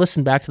I'll have to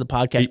listen back to the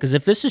podcast because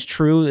if this is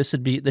true, this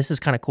is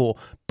kind of cool.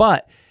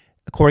 But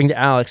according to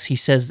Alex, he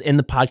says in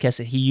the podcast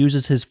that he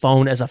uses his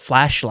phone as a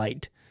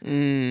flashlight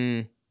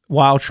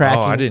while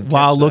tracking,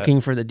 while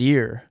looking for the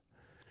deer.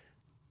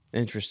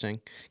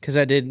 Interesting, because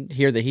I did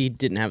hear that he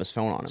didn't have his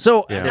phone on him.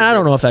 So I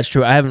don't know if that's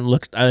true. I haven't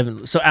looked.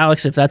 So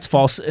Alex, if that's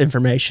false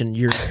information,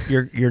 you're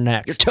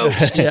next. You're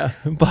toast. Yeah,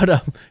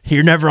 but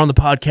you're never on the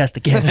podcast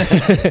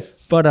again.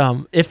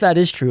 But if that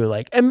is true,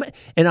 like, and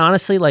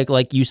honestly,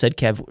 like you said,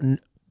 Kev,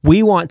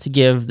 we want to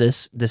give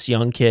this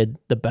young kid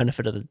the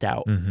benefit of the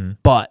doubt. Mm-hmm.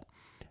 But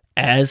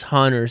as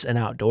hunters and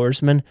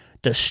outdoorsmen,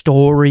 the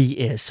story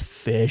is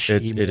fishy.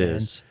 It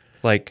is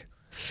like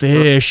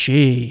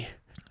fishy.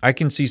 I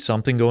can see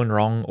something going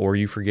wrong or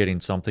you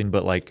forgetting something,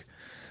 but like,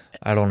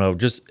 I don't know,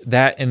 just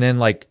that. And then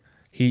like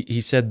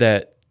he said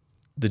that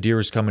the deer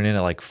was coming in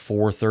at like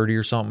 4:30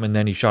 or something, and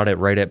then he shot it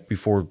right at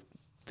before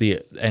the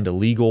end of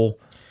legal.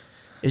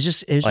 It's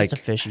just a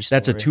fishy story.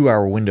 That's a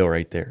 2-hour window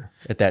right there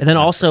at that. And then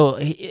also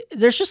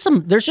there's just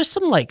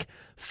some like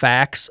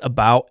facts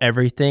about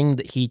everything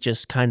that he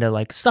just kind of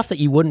like stuff that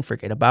you wouldn't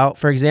forget about.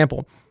 For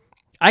example,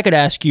 I could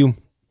ask you,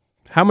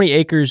 how many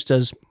acres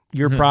does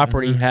your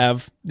property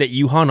have that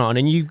you hunt on,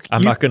 and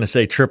I'm not going to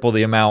say triple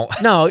the amount.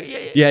 No.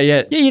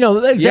 Yeah. You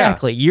know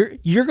exactly. Yeah.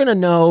 You're going to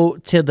know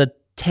to the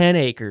 10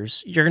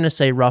 acres. You're going to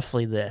say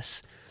roughly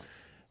this.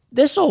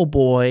 This old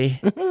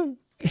boy,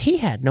 he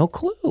had no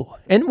clue,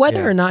 and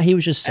whether or not he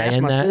was just saying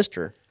Ask my that.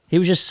 sister. He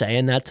was just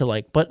saying that to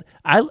like, but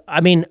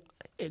I mean,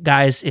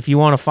 guys, if you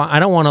want to find, I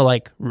don't want to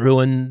like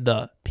ruin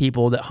the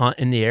people that hunt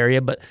in the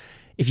area, but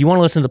if you want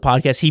to listen to the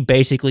podcast, he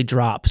basically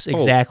drops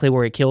exactly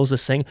where he kills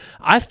this thing.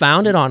 I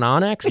found it on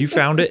Onyx. You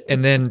found it,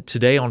 and then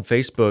today on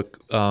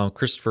Facebook,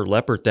 Christopher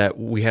Leppert that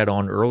we had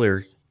on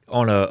earlier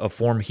on a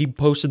forum, he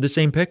posted the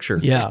same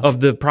picture of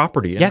the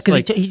property. And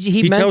because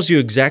he tells you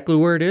exactly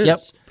where it is. Yep,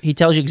 he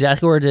tells you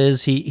exactly where it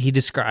is. He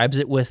describes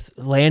it with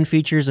land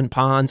features and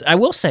ponds. I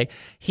will say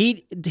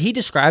he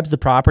describes the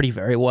property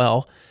very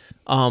well.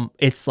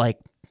 It's like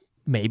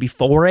maybe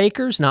 4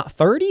 acres, not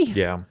 30.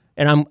 Yeah.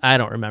 And I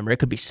don't remember. It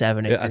could be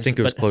 7 acres. I think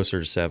it was closer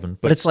to 7,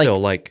 but it's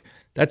still like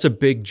that's a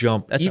big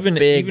jump. That's even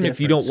if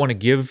you don't want to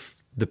give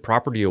the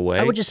property away,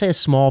 I would just say a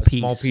small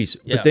piece.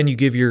 Yeah. But then you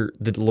give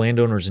the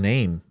landowner's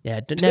name. Yeah,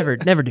 never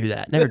do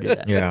that. Never do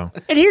that. Yeah.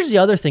 And here's the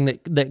other thing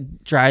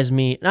that drives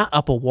me not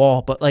up a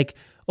wall, but like,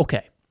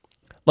 okay,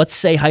 let's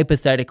say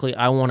hypothetically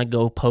I want to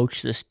go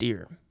poach this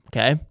deer.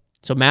 Okay,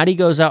 so Maddie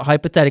goes out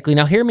hypothetically.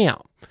 Now hear me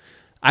out.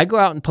 I go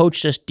out and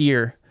poach this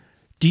deer.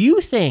 Do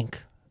you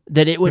think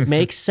that it would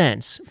make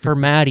sense for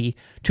Maddie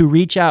to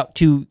reach out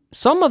to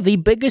some of the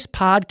biggest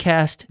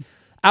podcasts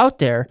out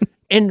there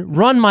and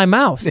run my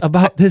mouth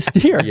about this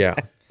deer? Yeah.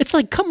 It's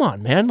like, come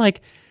on, man.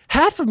 Like,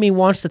 half of me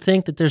wants to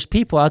think that there's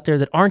people out there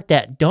that aren't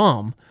that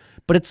dumb,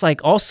 but it's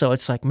like, also,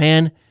 it's like,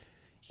 man,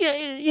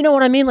 you know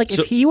what I mean? Like,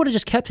 if he would have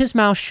just kept his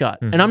mouth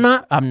shut, and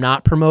I'm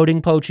not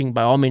promoting poaching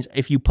by all means.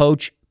 If you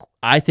poach,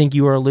 I think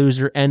you are a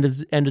loser. End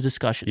of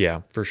discussion.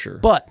 Yeah, for sure.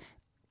 But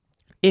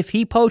if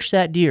he poached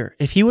that deer,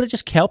 if he would have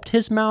just kept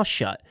his mouth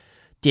shut,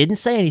 didn't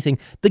say anything,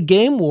 the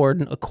game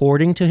warden,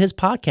 according to his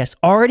podcast,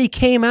 already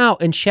came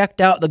out and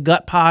checked out the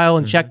gut pile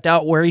and checked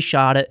out where he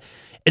shot it.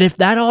 And if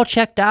that all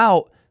checked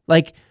out,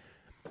 like,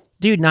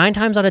 dude, 9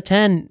 times out of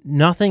 10,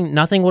 nothing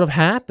would have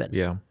happened.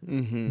 Yeah.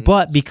 Mm-hmm.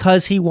 But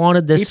because he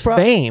wanted this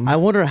fame, I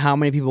wonder how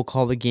many people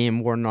call the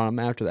game warden on him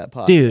after that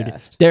podcast. Dude,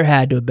 there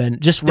had to have been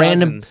just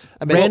Dozens.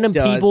 random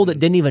people that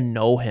didn't even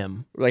know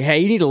him. Like, hey,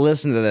 you need to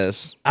listen to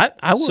this.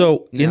 I would.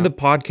 So in the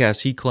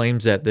podcast, he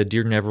claims that the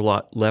deer never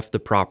left the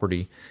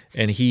property,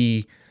 and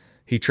he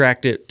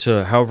tracked it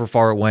to however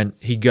far it went.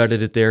 He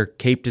gutted it there,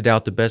 caped it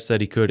out the best that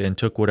he could, and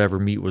took whatever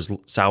meat was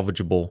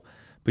salvageable.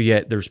 But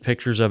yet, there's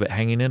pictures of it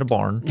hanging in a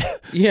barn.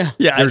 Yeah.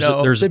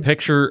 There's a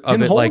picture of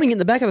him it holding like it in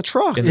the back of the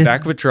truck. in the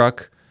back of a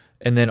truck,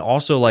 and then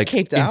also like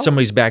Caped in out?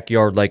 somebody's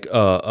backyard, like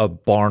a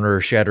barn or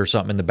a shed or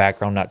something in the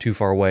background, not too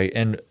far away.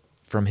 And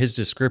from his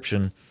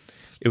description,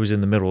 it was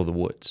in the middle of the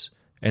woods,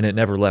 and it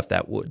never left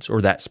that woods or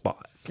that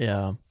spot.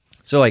 Yeah.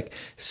 So like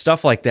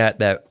stuff like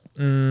that. I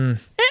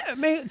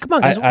mean, come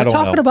on, guys. I We're don't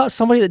talking know. about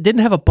somebody that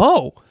didn't have a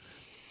bow.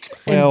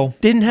 Well,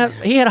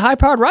 He had a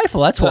high-powered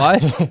rifle. That's why.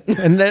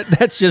 And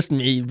that's just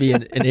me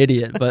being an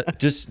idiot. But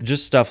just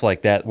stuff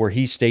like that where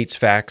he states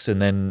facts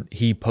and then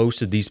he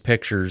posted these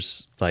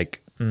pictures.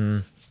 Like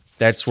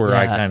that's where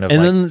I kind of.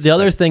 And then the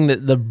other thing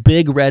that the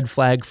big red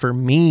flag for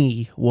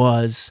me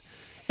was,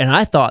 and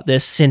I thought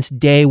this since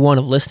day one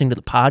of listening to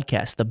the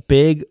podcast, the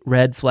big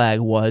red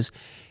flag was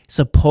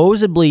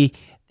supposedly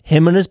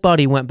him and his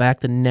buddy went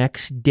back the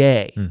next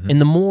day in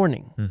the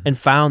morning and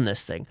found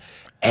this thing.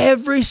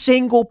 Every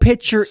single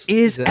picture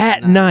is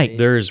at night.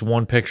 There is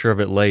one picture of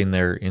it laying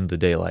there in the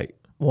daylight.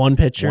 One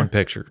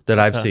picture that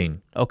I've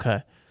seen.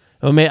 Okay.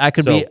 Well, I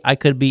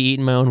could be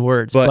eating my own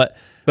words, but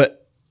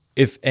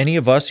if any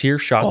of us here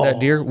shot that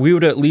deer, we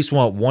would at least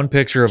want one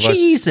picture of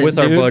us with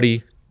our dude.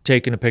 buddy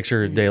taking a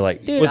picture of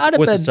daylight Dude,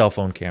 with a cell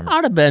phone camera.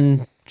 I'd have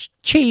been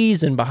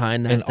cheesing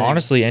behind that And thing.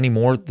 honestly,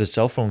 anymore, the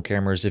cell phone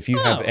cameras, if you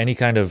have any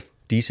kind of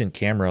decent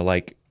camera,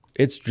 like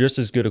it's just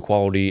as good a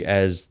quality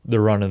as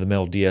the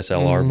run-of-the-mill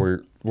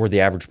DSLR where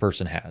the average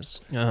person has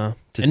to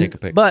take a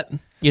picture. But,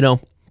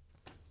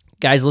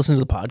 guys, listen to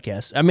the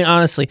podcast. I mean,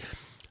 honestly,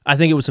 I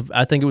think it was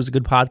a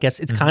good podcast.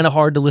 It's kind of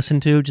hard to listen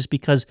to just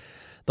because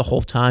the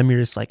whole time you're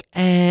just like,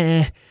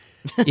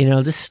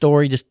 this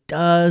story just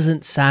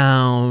doesn't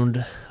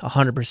sound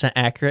 100%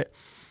 accurate.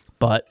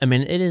 But, I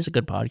mean, it is a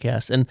good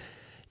podcast. And,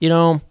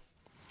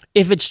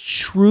 if it's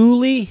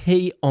truly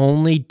he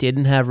only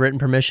didn't have written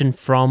permission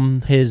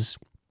from his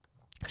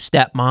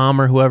stepmom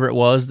or whoever it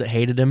was that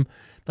hated him,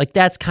 like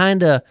that's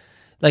kind of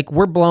like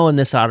we're blowing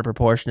this out of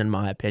proportion in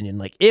my opinion.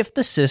 Like if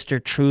the sister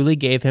truly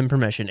gave him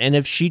permission and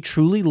if she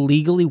truly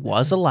legally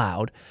was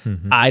allowed,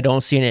 I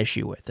don't see an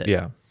issue with it.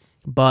 Yeah.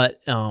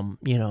 But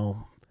it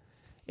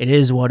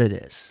is what it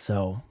is.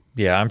 So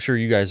yeah, I'm sure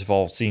you guys have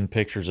all seen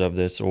pictures of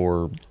this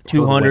or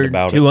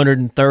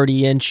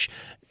 230-inch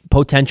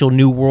potential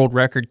new world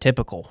record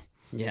typical.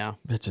 Yeah.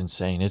 It's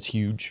insane. It's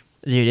huge.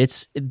 Dude,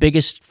 it's the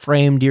biggest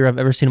frame deer I've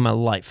ever seen in my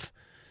life.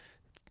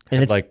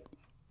 And it's like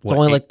It's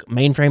only like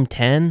mainframe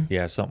 10.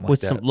 Yeah, something like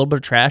with that. With some little bit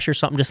of trash or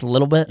something, just a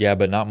little bit. Yeah,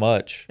 but not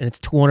much. And it's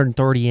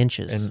 230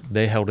 inches. And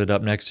they held it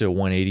up next to a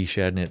 180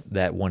 shed, and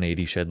that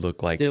 180 shed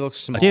looked like a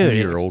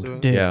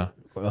 2-year-old. Dude. Yeah.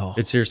 Oh.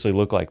 It seriously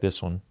looked like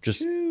this one.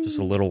 Just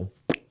a little.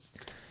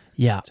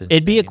 Yeah.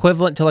 It'd be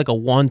equivalent to like a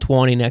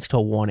 120 next to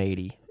a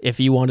 180 if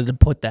you wanted to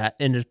put that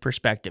into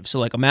perspective. So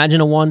like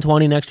imagine a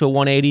 120 next to a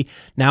 180.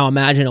 Now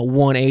imagine a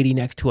 180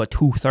 next to a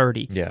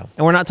 230. Yeah.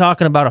 And we're not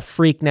talking about a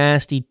freak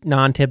nasty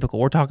non-typical.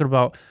 We're talking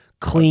about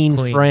clean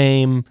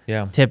frame,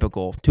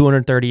 typical,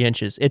 230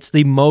 inches. It's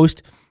the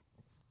most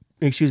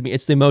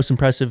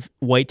impressive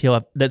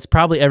whitetail that's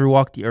probably ever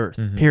walked the earth,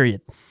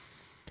 period.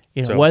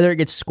 You know, whether it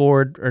gets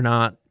scored or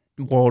not,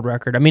 world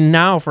record. I mean,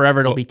 now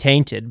forever it'll be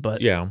tainted, but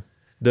yeah.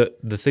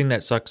 The thing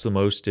that sucks the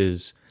most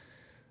is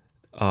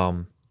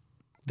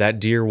that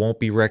deer won't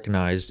be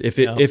recognized. If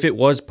it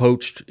was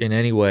poached in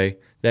any way,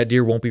 that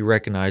deer won't be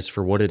recognized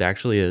for what it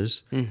actually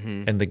is.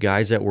 Mm-hmm. And the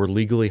guys that were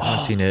legally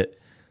hunting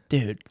it,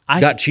 dude,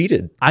 got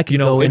cheated. I could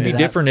go it'd into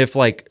be different if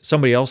like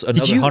somebody else,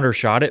 another hunter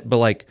shot it, but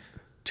like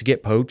to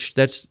get poached,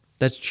 that's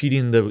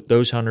cheating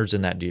those hunters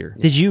and that deer.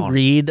 Did you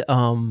read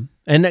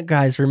and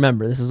guys,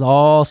 remember, this is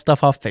all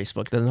stuff off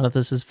Facebook. None of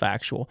this is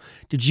factual.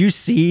 Did you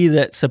see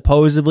that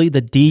supposedly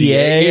the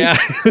DA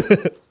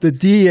the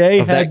DA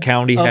of that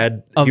county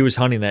he was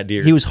hunting that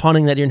deer. He was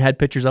hunting that deer and had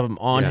pictures of him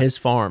on his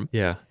farm.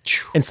 Yeah.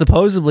 And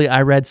supposedly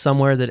I read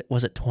somewhere that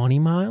was it 20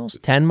 miles?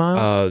 10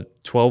 miles?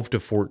 12 to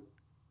 14,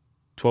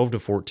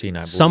 I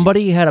believe.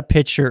 Somebody had a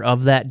picture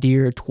of that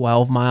deer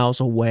 12 miles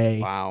away.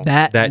 Wow.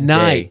 That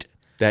night.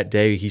 That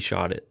day he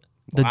shot it.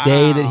 The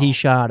day that he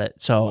shot it.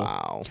 So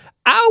wow.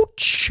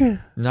 Ouch.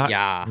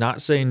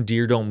 Not saying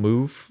deer don't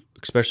move,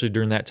 especially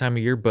during that time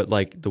of year, but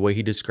like the way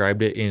he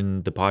described it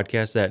in the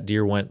podcast, that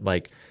deer went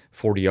like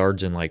 40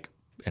 yards in like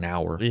an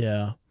hour.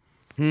 Yeah.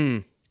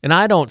 And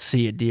I don't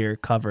see a deer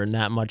covering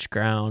that much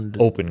ground.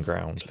 Open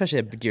ground. Especially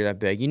a deer that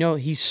big. You know,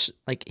 he's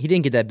like, he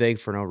didn't get that big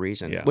for no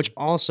reason. Yeah. Which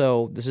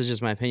also, this is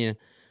just my opinion,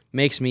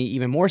 makes me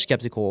even more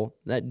skeptical.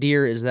 That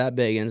deer is that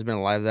big and has been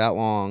alive that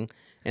long.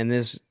 And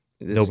this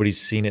nobody's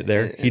seen it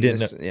there. He didn't.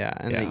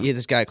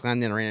 This guy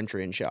climbed in a random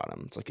tree and shot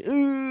him. It's like,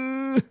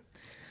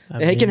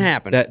 it can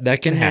happen.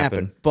 That can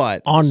happen.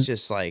 But it's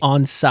just like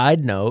on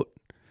side note,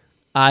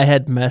 I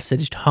had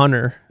messaged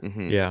Hunter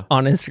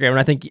on Instagram, and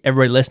I think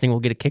everybody listening will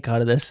get a kick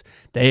out of this.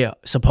 They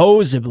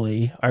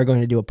supposedly are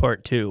going to do a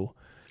part 2,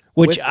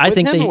 which I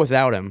think with him or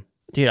without him.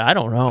 Dude, I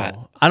don't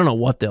know. I don't know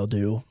what they'll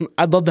do.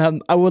 I would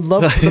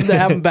love them to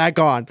have him back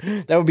on.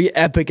 That would be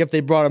epic if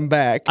they brought him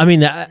back. I mean,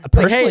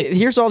 personally, like, hey,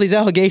 here's all these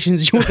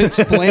allegations you want to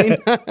explain.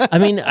 I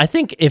mean, I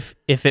think if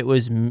it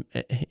was,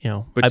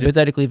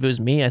 hypothetically, if it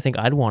was me, I think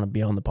I'd want to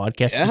be on the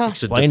podcast to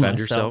explain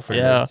myself.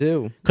 Yeah,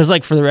 too. Because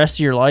like for the rest of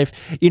your life,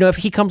 if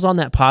he comes on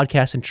that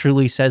podcast and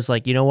truly says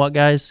like, you know what,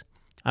 guys,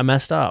 I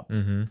messed up.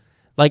 Mm-hmm.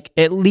 Like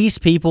at least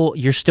people,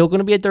 you're still going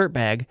to be a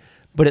dirtbag.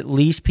 But at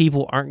least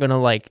people aren't gonna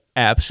like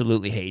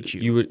absolutely hate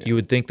you. You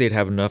would think they'd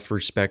have enough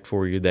respect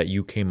for you that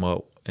you came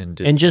up and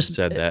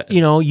said that.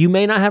 You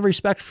may not have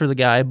respect for the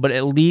guy, but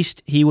at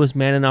least he was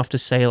man enough to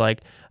say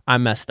like, I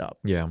messed up.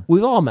 Yeah,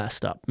 we've all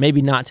messed up.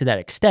 Maybe not to that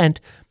extent,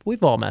 but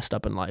we've all messed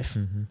up in life.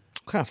 Mm-hmm.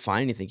 What kind of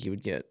fine do you think he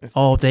would get?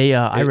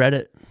 I read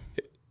it.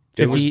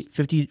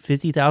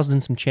 50,000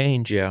 and some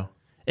change. Yeah.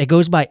 It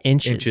goes by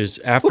inches.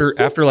 After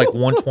like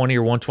 120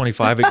 or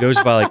 125, it goes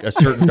by like a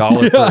certain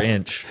dollar per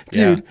inch.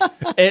 Dude,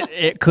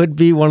 it could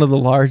be one of the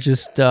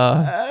largest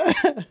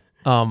on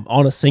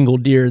a single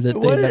deer that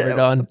they've ever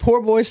done. The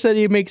poor boy said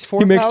he makes $4,000.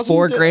 He makes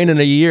 $4,000 in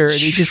a year, and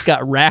he just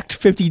got racked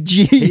 50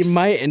 G's. He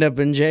might end up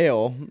in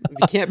jail if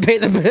he can't pay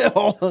the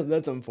bill.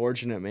 That's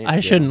unfortunate, man. I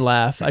shouldn't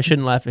laugh. I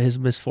shouldn't laugh at his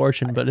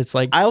misfortune, but it's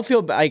like I would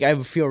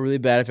feel really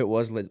bad if it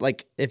was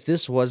like if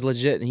this was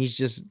legit and he's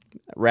just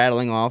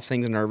rattling off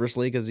things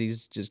nervously because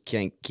he's just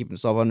can't keep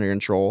himself under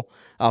control.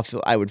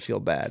 I would feel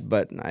bad,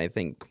 but I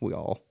think we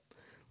all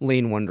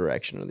lean one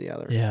direction or the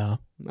other. Yeah,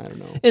 I don't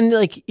know. And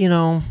like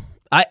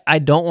I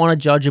don't want to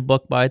judge a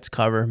book by its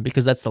cover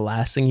because that's the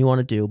last thing you want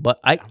to do. But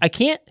I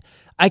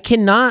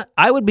cannot.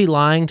 I would be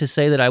lying to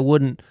say that I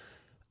wouldn't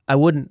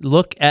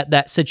look at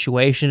that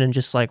situation and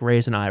just like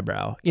raise an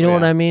eyebrow. You know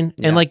what I mean?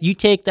 Yeah. And like you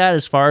take that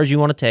as far as you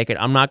want to take it.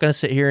 I'm not going to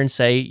sit here and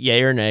say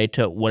yay or nay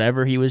to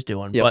whatever he was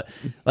doing. Yep. But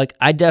like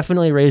I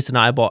definitely raised an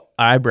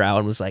eyebrow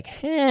and was like,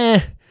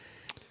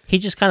 he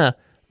just kind of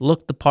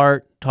looked the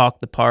part, talked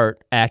the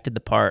part, acted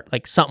the part.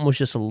 Like something was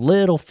just a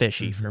little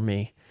fishy for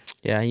me.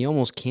 Yeah, you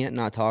almost can't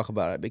not talk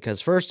about it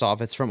because first off,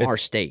 it's from our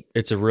state.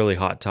 It's a really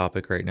hot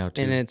topic right now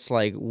too. And it's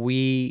like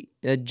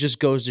it just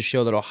goes to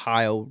show that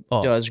Ohio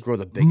does grow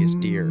the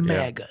biggest deer.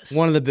 Megas.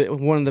 One of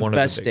the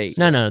best states.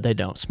 No, they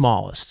don't.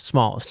 Smallest.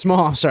 Small,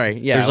 I'm sorry.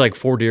 Yeah. There's like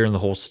 4 deer in the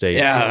whole state.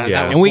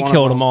 Yeah. And we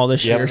killed them all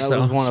this year. That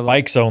So was one of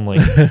spikes only.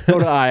 Go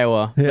to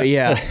Iowa. But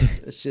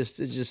it just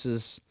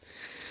is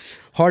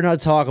hard not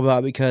to talk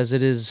about because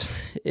it's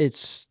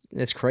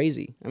that's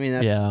crazy. I mean,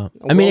 that's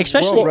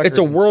especially it's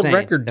a world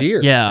record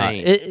deer. Yeah.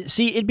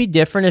 It'd be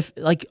different if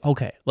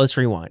okay, let's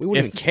rewind. We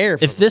wouldn't even care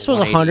if this was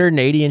a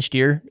 180-inch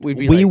deer.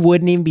 We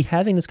wouldn't even be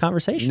having this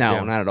conversation.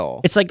 No, not at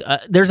all. It's like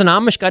there's an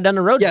Amish guy down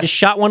the road that just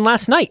shot one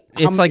last night.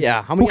 It's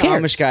how many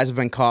Amish guys have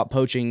been caught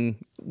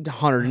poaching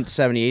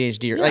 178-inch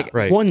deer? Yeah.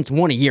 Like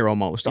one a year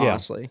almost.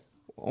 Honestly,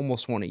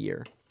 almost one a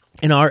year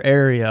in our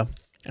area.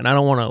 And I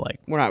don't want to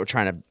we're not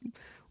trying to.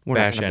 We're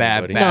bash not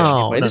going to bash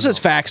anybody. This is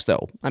facts,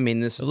 though. I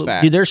mean, this is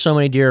facts. Dude, there's so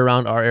many deer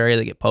around our area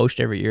that get poached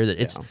every year that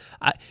it's,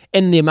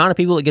 and the amount of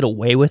people that get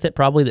away with it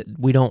probably that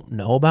we don't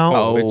know about.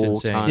 Oh, it's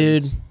insane,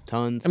 dude.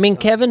 Tons. I mean,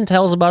 Kevin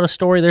tells about a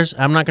story.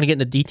 I'm not going to get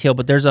into detail,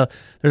 but there's a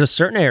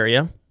certain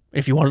area.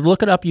 If you wanted to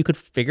look it up, you could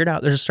figure it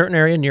out. There's a certain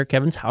area near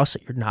Kevin's house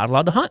that you're not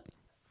allowed to hunt.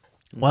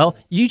 Well,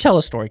 you tell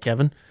a story,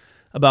 Kevin,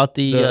 about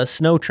the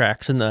snow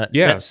tracks and the.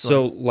 Yeah.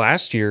 So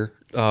last year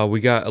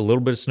we got a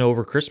little bit of snow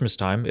over Christmas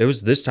time. It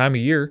was this time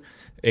of year.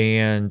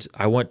 And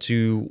I went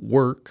to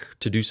work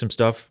to do some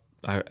stuff.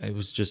 It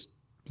was just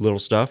little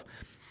stuff.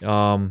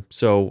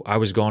 So I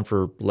was gone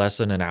for less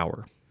than an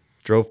hour.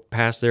 Drove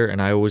past there, and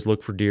I always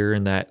look for deer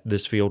in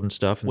this field and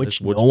stuff. And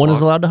which no one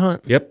is allowed to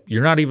hunt. Yep.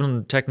 You're not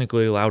even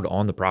technically allowed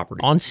on the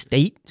property. On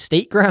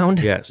state ground?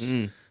 Yes.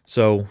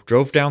 So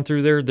drove down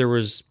through there. There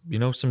was,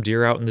 some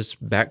deer out in this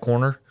back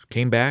corner.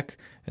 Came back,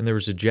 and there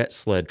was a jet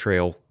sled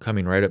trail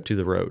coming right up to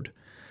the road.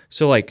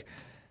 So,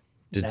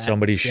 did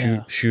somebody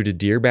shoot a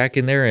deer back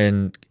in there?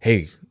 And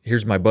hey,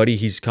 here's my buddy.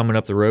 He's coming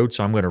up the road,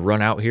 so I'm going to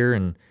run out here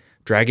and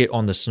drag it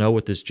on the snow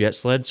with this jet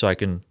sled so I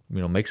can,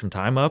 make some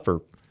time up,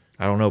 or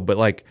I don't know. But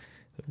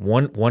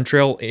one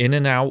trail in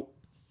and out.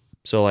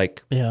 So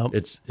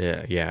it's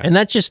and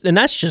that's just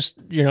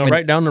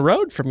right down the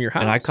road from your house.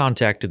 And I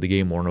contacted the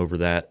game warden over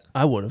that.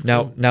 I would have.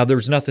 Now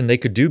there's nothing they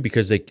could do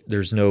because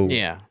there's no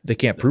they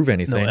can't prove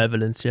anything. No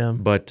evidence. Yeah.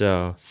 But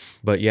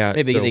yeah,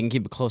 maybe they can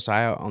keep a close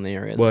eye out on the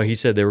area. Well, he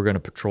said they were going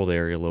to patrol the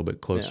area a little bit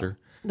closer.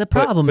 Yeah. The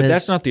problem but is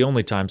that's not the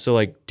only time.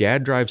 So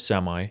Dad drives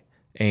semi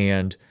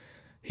and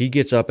he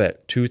gets up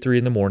at 2-3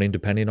 in the morning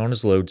depending on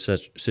his load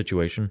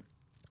situation.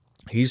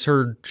 He's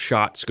heard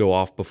shots go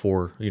off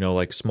before,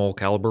 small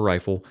caliber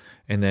rifle,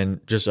 and then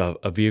just a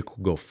vehicle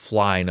go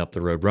flying up the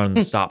road, running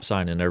the stop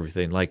sign and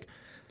everything.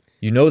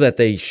 That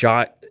they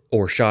shot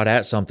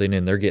at something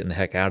and they're getting the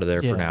heck out of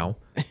there for now.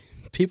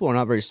 People are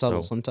not very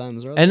subtle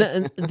sometimes, right?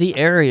 And the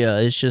area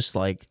is just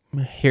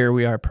here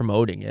we are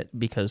promoting it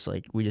because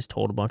we just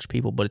told a bunch of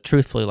people, but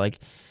truthfully,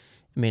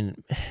 there's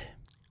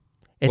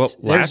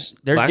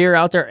deer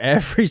out there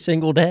every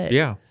single day.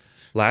 Yeah.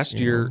 Last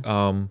year,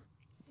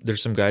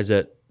 there's some guys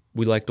that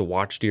we like to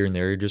watch deer in the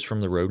area just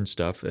from the road and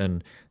stuff.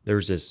 And there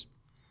was this,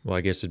 I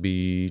guess it'd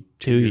be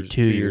two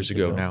years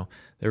ago now.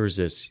 There was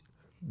this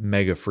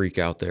mega freak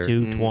out there.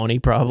 220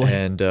 probably.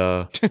 And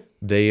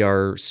they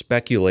are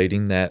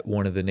speculating that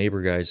one of the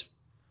neighbor guys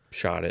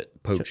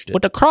poached it.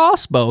 With a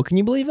crossbow. Can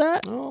you believe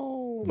that? Oh.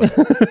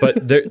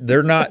 But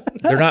they're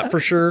not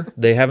for sure.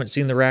 They haven't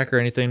seen the rack or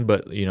anything,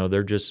 but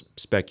they're just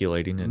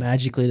speculating. And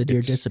magically the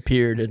deer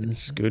disappeared, and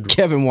it's good.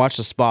 Kevin watched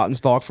a spot and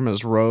stalk from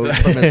his road,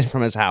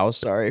 from his house.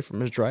 Sorry,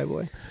 from his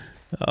driveway.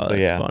 Oh,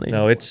 that's funny.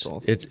 No,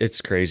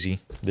 it's crazy,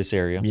 this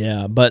area.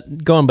 Yeah,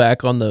 but going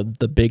back on the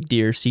big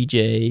deer,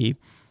 CJ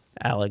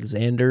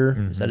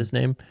Alexander, is that his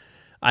name?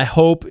 I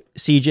hope,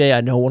 CJ, I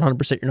know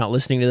 100% you're not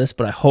listening to this,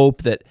 but I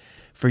hope that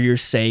for your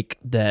sake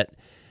that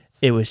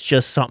it was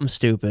just something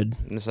stupid.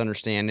 A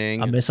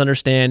misunderstanding. And how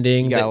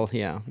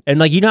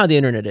the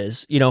internet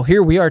is.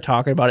 Here we are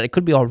talking about it. It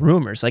could be all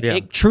rumors.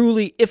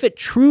 If it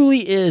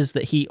truly is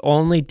that he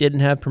only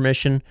didn't have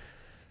permission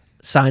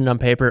signed on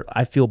paper,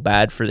 I feel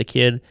bad for the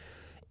kid.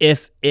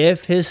 If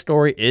his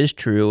story is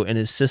true and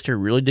his sister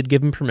really did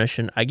give him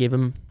permission, I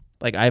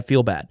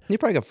feel bad. You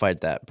probably could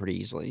fight that pretty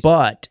easily.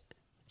 But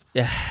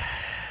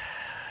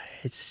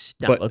it's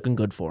not looking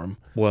good for him.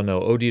 Well,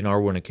 no,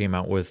 ODNR when it came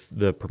out with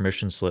the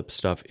permission slip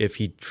stuff, if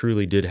he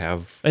truly did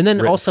have and then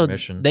also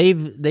permission,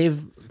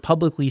 they've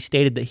publicly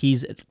stated that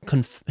he's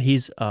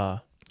confessed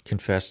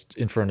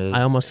in front of.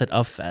 I almost said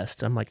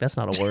fest. I'm like, that's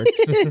not a word.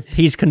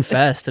 He's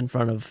confessed in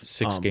front of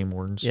 6 game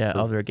wardens. Yeah,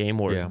 other game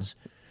wardens.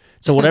 Yeah.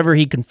 So whatever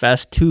he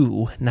confessed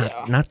to,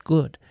 not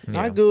good.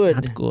 Not good.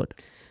 Not good.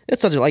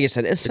 It's such like I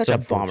said, it's such a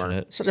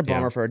bummer. Such a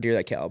bummer for a deer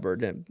that caliber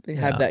to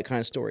have that kind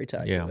of story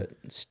tied to it.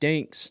 It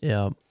stinks.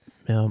 Yeah.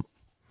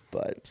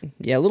 But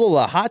little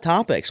hot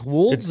topics: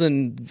 wolves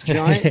and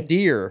giant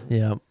deer.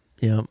 Yeah.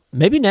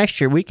 Maybe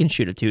next year we can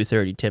shoot a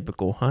 230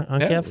 typical, huh,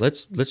 Kev?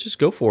 Let's just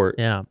go for it.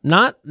 Yeah,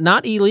 not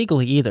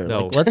illegally either.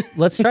 No.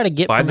 Let's try to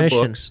get Buy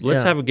permission. The books.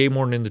 Let's have a game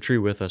warden in the tree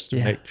with us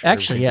to make sure.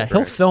 Actually,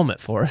 he'll film it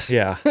for us.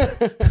 Yeah.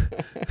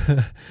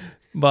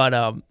 But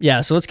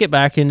so let's get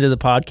back into the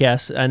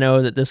podcast. I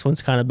know that this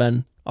one's kind of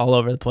been all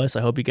over the place.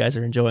 I hope you guys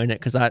are enjoying it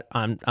because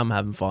I'm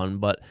having fun.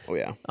 But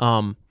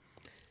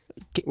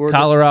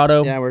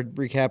Colorado. We're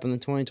recapping the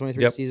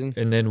 2023 season.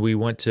 And then we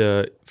went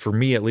to, for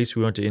me at least,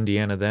 we went to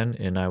Indiana then,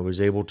 and I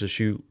was able to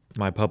shoot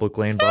my public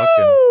land buck.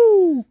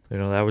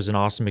 Woo! That was an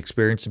awesome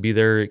experience to be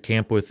there at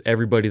camp with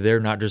everybody there,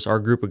 not just our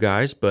group of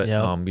guys, but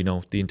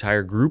the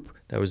entire group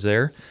that was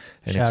there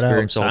and Shout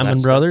experience out all Simon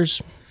that Brothers.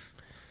 stuff.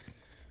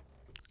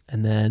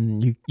 And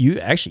then you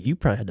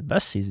probably had the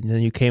best season.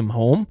 Then you came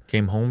home.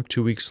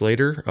 2 weeks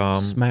later.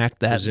 Smacked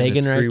that was in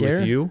bacon a tree right there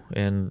with you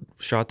and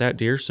shot that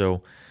deer.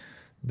 So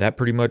that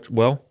pretty much,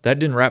 that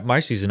didn't wrap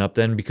my season up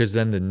then, because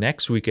then the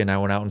next weekend I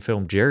went out and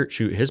filmed Jarrett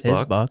shoot his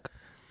buck.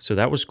 So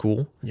that was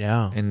cool.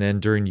 Yeah. And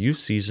then during youth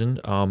season,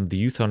 the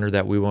youth hunter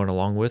that we went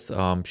along with,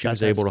 she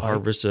was able to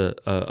harvest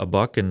a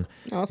buck, and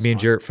me and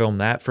Jarrett filmed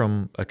that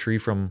from a tree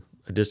from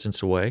a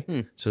distance away.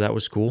 So that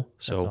was cool.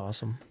 So that's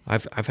awesome.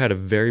 I've had a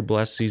very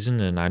blessed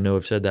season, and I know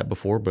I've said that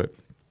before, but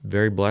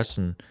very blessed,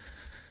 and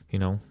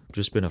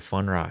just been a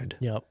fun ride.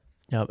 Yep.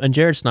 And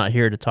Jared's not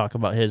here to talk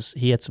about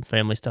he had some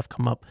family stuff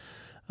come up.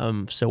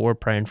 So we're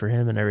praying for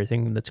him and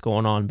everything that's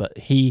going on. But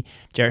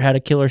Jared had a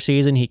killer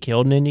season. He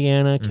killed in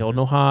Indiana, killed in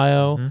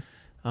Ohio.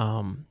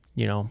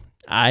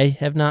 I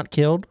have not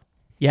killed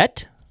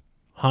yet.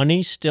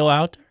 Honey's still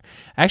out there.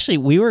 Actually,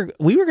 we were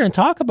going to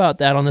talk about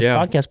that on this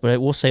podcast,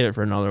 but we'll save it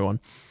for another one.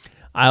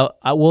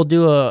 I will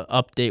do a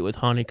update with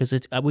Honey, because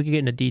we could get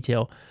into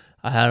detail.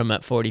 I had him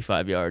at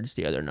 45 yards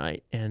the other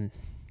night, and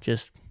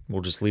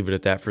we'll just leave it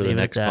at that for the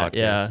next podcast.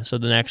 Yeah, so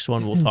the next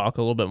one we'll talk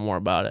a little bit more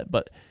about it.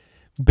 But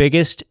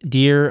biggest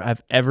deer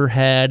I've ever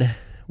had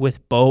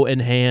with bow in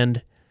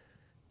hand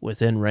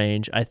within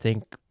range, I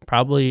think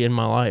probably in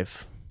my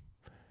life.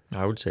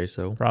 I would say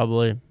so.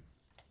 Probably.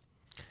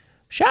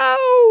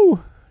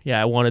 Show!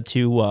 Yeah, I wanted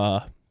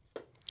to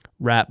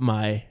wrap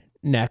my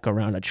neck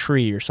around a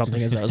tree or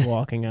something as I was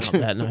walking out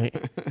that night.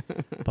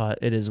 But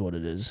it is what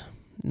it is.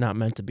 Not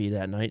meant to be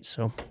that night,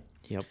 so.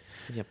 Yep.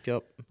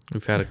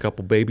 We've had a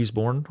couple babies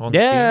born on the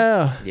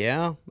team.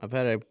 Yeah, I've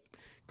had a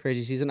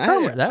crazy season. I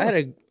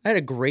had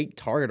a great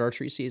target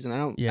archery season.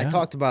 I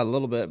talked about it a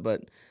little bit,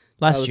 but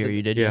last year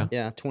you did,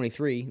 yeah,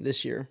 23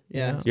 this year,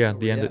 yeah,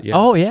 the end.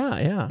 Oh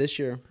yeah, this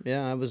year,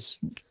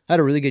 I had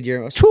a really good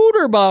year.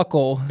 Shooter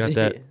buckle, got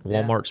that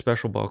Walmart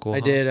special buckle. I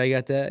did. I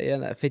got that. Yeah,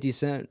 that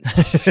 50-cent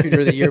Shooter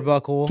of the Year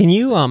buckle. Can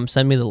you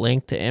send me the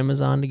link to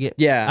Amazon to get?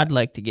 Yeah, I'd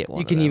like to get one.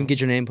 You can even get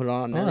your name put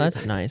on. Oh,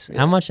 that's nice. Yeah.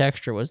 How much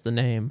extra was the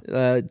name?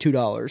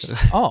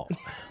 $2. Oh,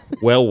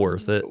 well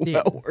worth it.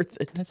 Well worth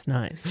it. That's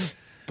nice.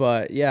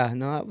 But yeah,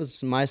 no,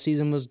 my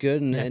season was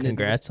good, and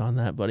congrats on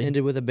that, buddy.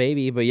 Ended with a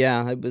baby, but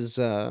yeah, that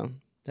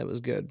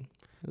was good.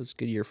 It was a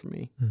good year for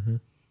me. Mm-hmm.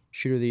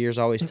 Shooter of the Year is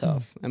always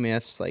tough. I mean,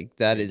 that's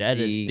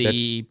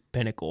the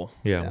pinnacle.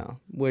 Yeah,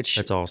 which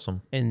that's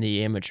awesome in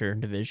the amateur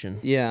division.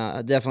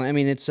 Yeah, definitely. I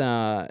mean, it's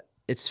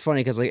funny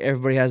because like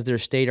everybody has their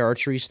state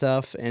archery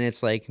stuff, and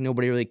it's like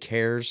nobody really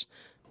cares.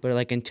 But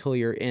like until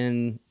you're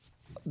in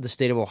the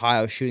state of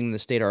Ohio shooting the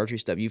state archery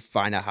stuff, you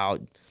find out how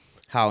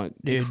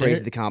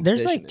crazy the competition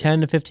is. There's like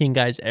 10 to 15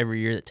 guys every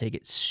year that take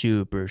it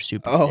super,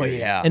 super serious.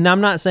 Yeah. And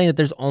I'm not saying that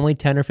there's only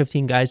 10 or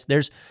 15 guys.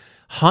 There's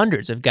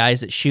hundreds of guys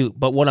that shoot.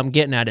 But what I'm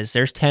getting at is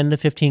there's 10 to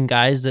 15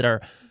 guys that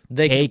are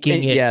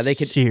taking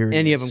it serious.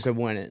 Any of them could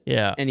win it.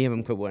 Yeah. Any of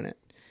them could win it.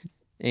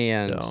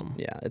 And,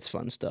 it's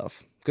fun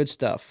stuff. Good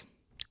stuff.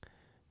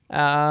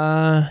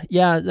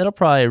 That'll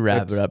probably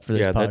wrap it up for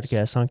this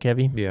podcast, huh,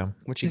 Kevy? Yeah.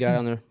 What you got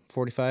on there?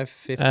 45,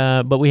 50?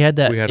 But we had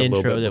that intro a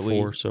little bit that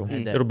before, so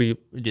it'll be a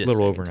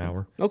little over an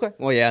hour. Okay.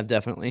 Well, yeah,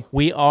 definitely.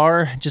 We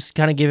are just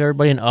kind of give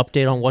everybody an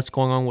update on what's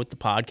going on with the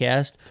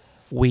podcast.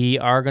 We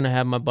are going to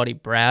have my buddy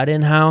Brad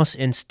in-house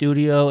in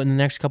studio in the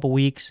next couple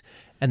weeks.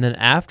 And then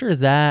after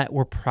that,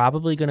 we're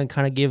probably going to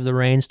kind of give the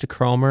reins to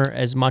Cromer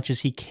as much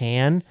as he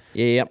can.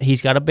 Yeah.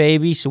 He's got a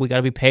baby, so we got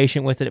to be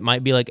patient with it. It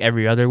might be like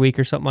every other week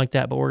or something like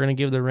that, but we're going to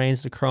give the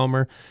reins to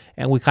Cromer.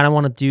 And we kind of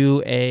want to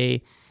do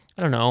a,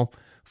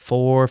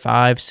 4,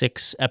 5,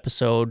 6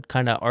 episode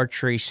kind of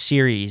archery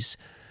series.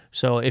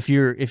 So if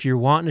you're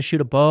wanting to shoot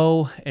a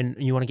bow and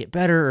you want to get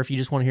better, or if you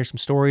just want to hear some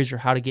stories or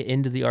how to get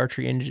into the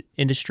archery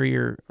industry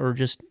or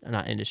just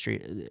not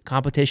industry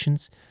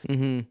competitions,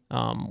 we're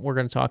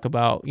going to talk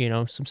about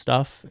some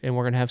stuff, and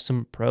we're going to have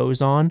some pros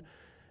on,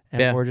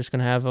 and we're just going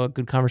to have a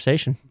good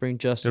conversation. Bring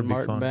Justin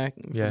Martin back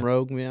from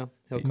Rogue,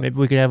 Maybe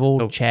we could have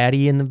old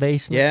Chatty in the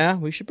basement. Yeah,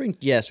 we should bring.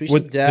 Yes, we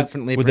should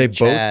definitely. Would bring they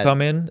Chad. both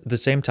come in at the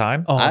same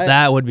time? Oh,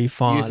 that would be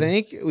fun. You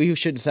think we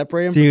should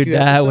separate them? Dude, for a few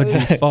that episodes?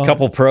 would be fun.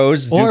 Couple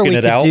pros duking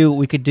it out.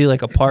 We could do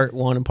like a part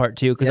 1 and part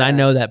 2 because I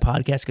know that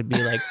podcast could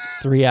be like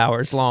 3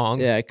 hours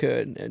long. Yeah, it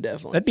could. Yeah,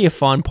 definitely. That'd be a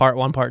fun part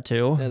 1, part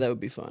 2. Yeah, that would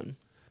be fun.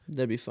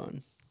 That'd be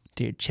fun.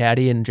 Dude,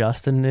 Chatty and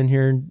Justin in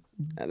here.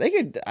 They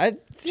could.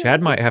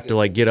 Chad might have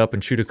to get up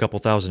and shoot a couple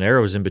thousand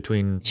arrows in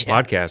between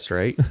podcasts,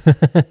 right?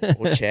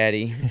 Well,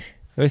 Chatty.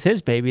 With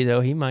his baby though,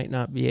 he might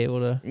not be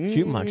able to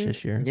shoot much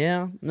this year.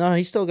 Yeah, no,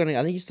 he's still gonna. I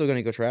think he's still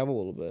gonna go travel a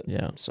little bit.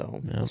 Yeah,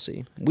 so we'll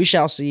see. We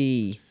shall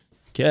see.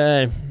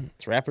 Okay,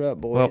 let's wrap it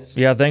up, boys. Well,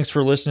 yeah, thanks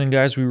for listening,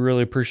 guys. We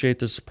really appreciate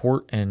the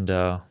support, and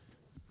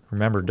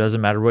remember, it doesn't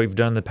matter what you've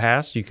done in the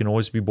past. You can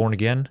always be born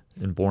again,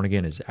 and born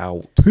again is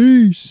out.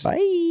 Peace.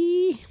 Bye.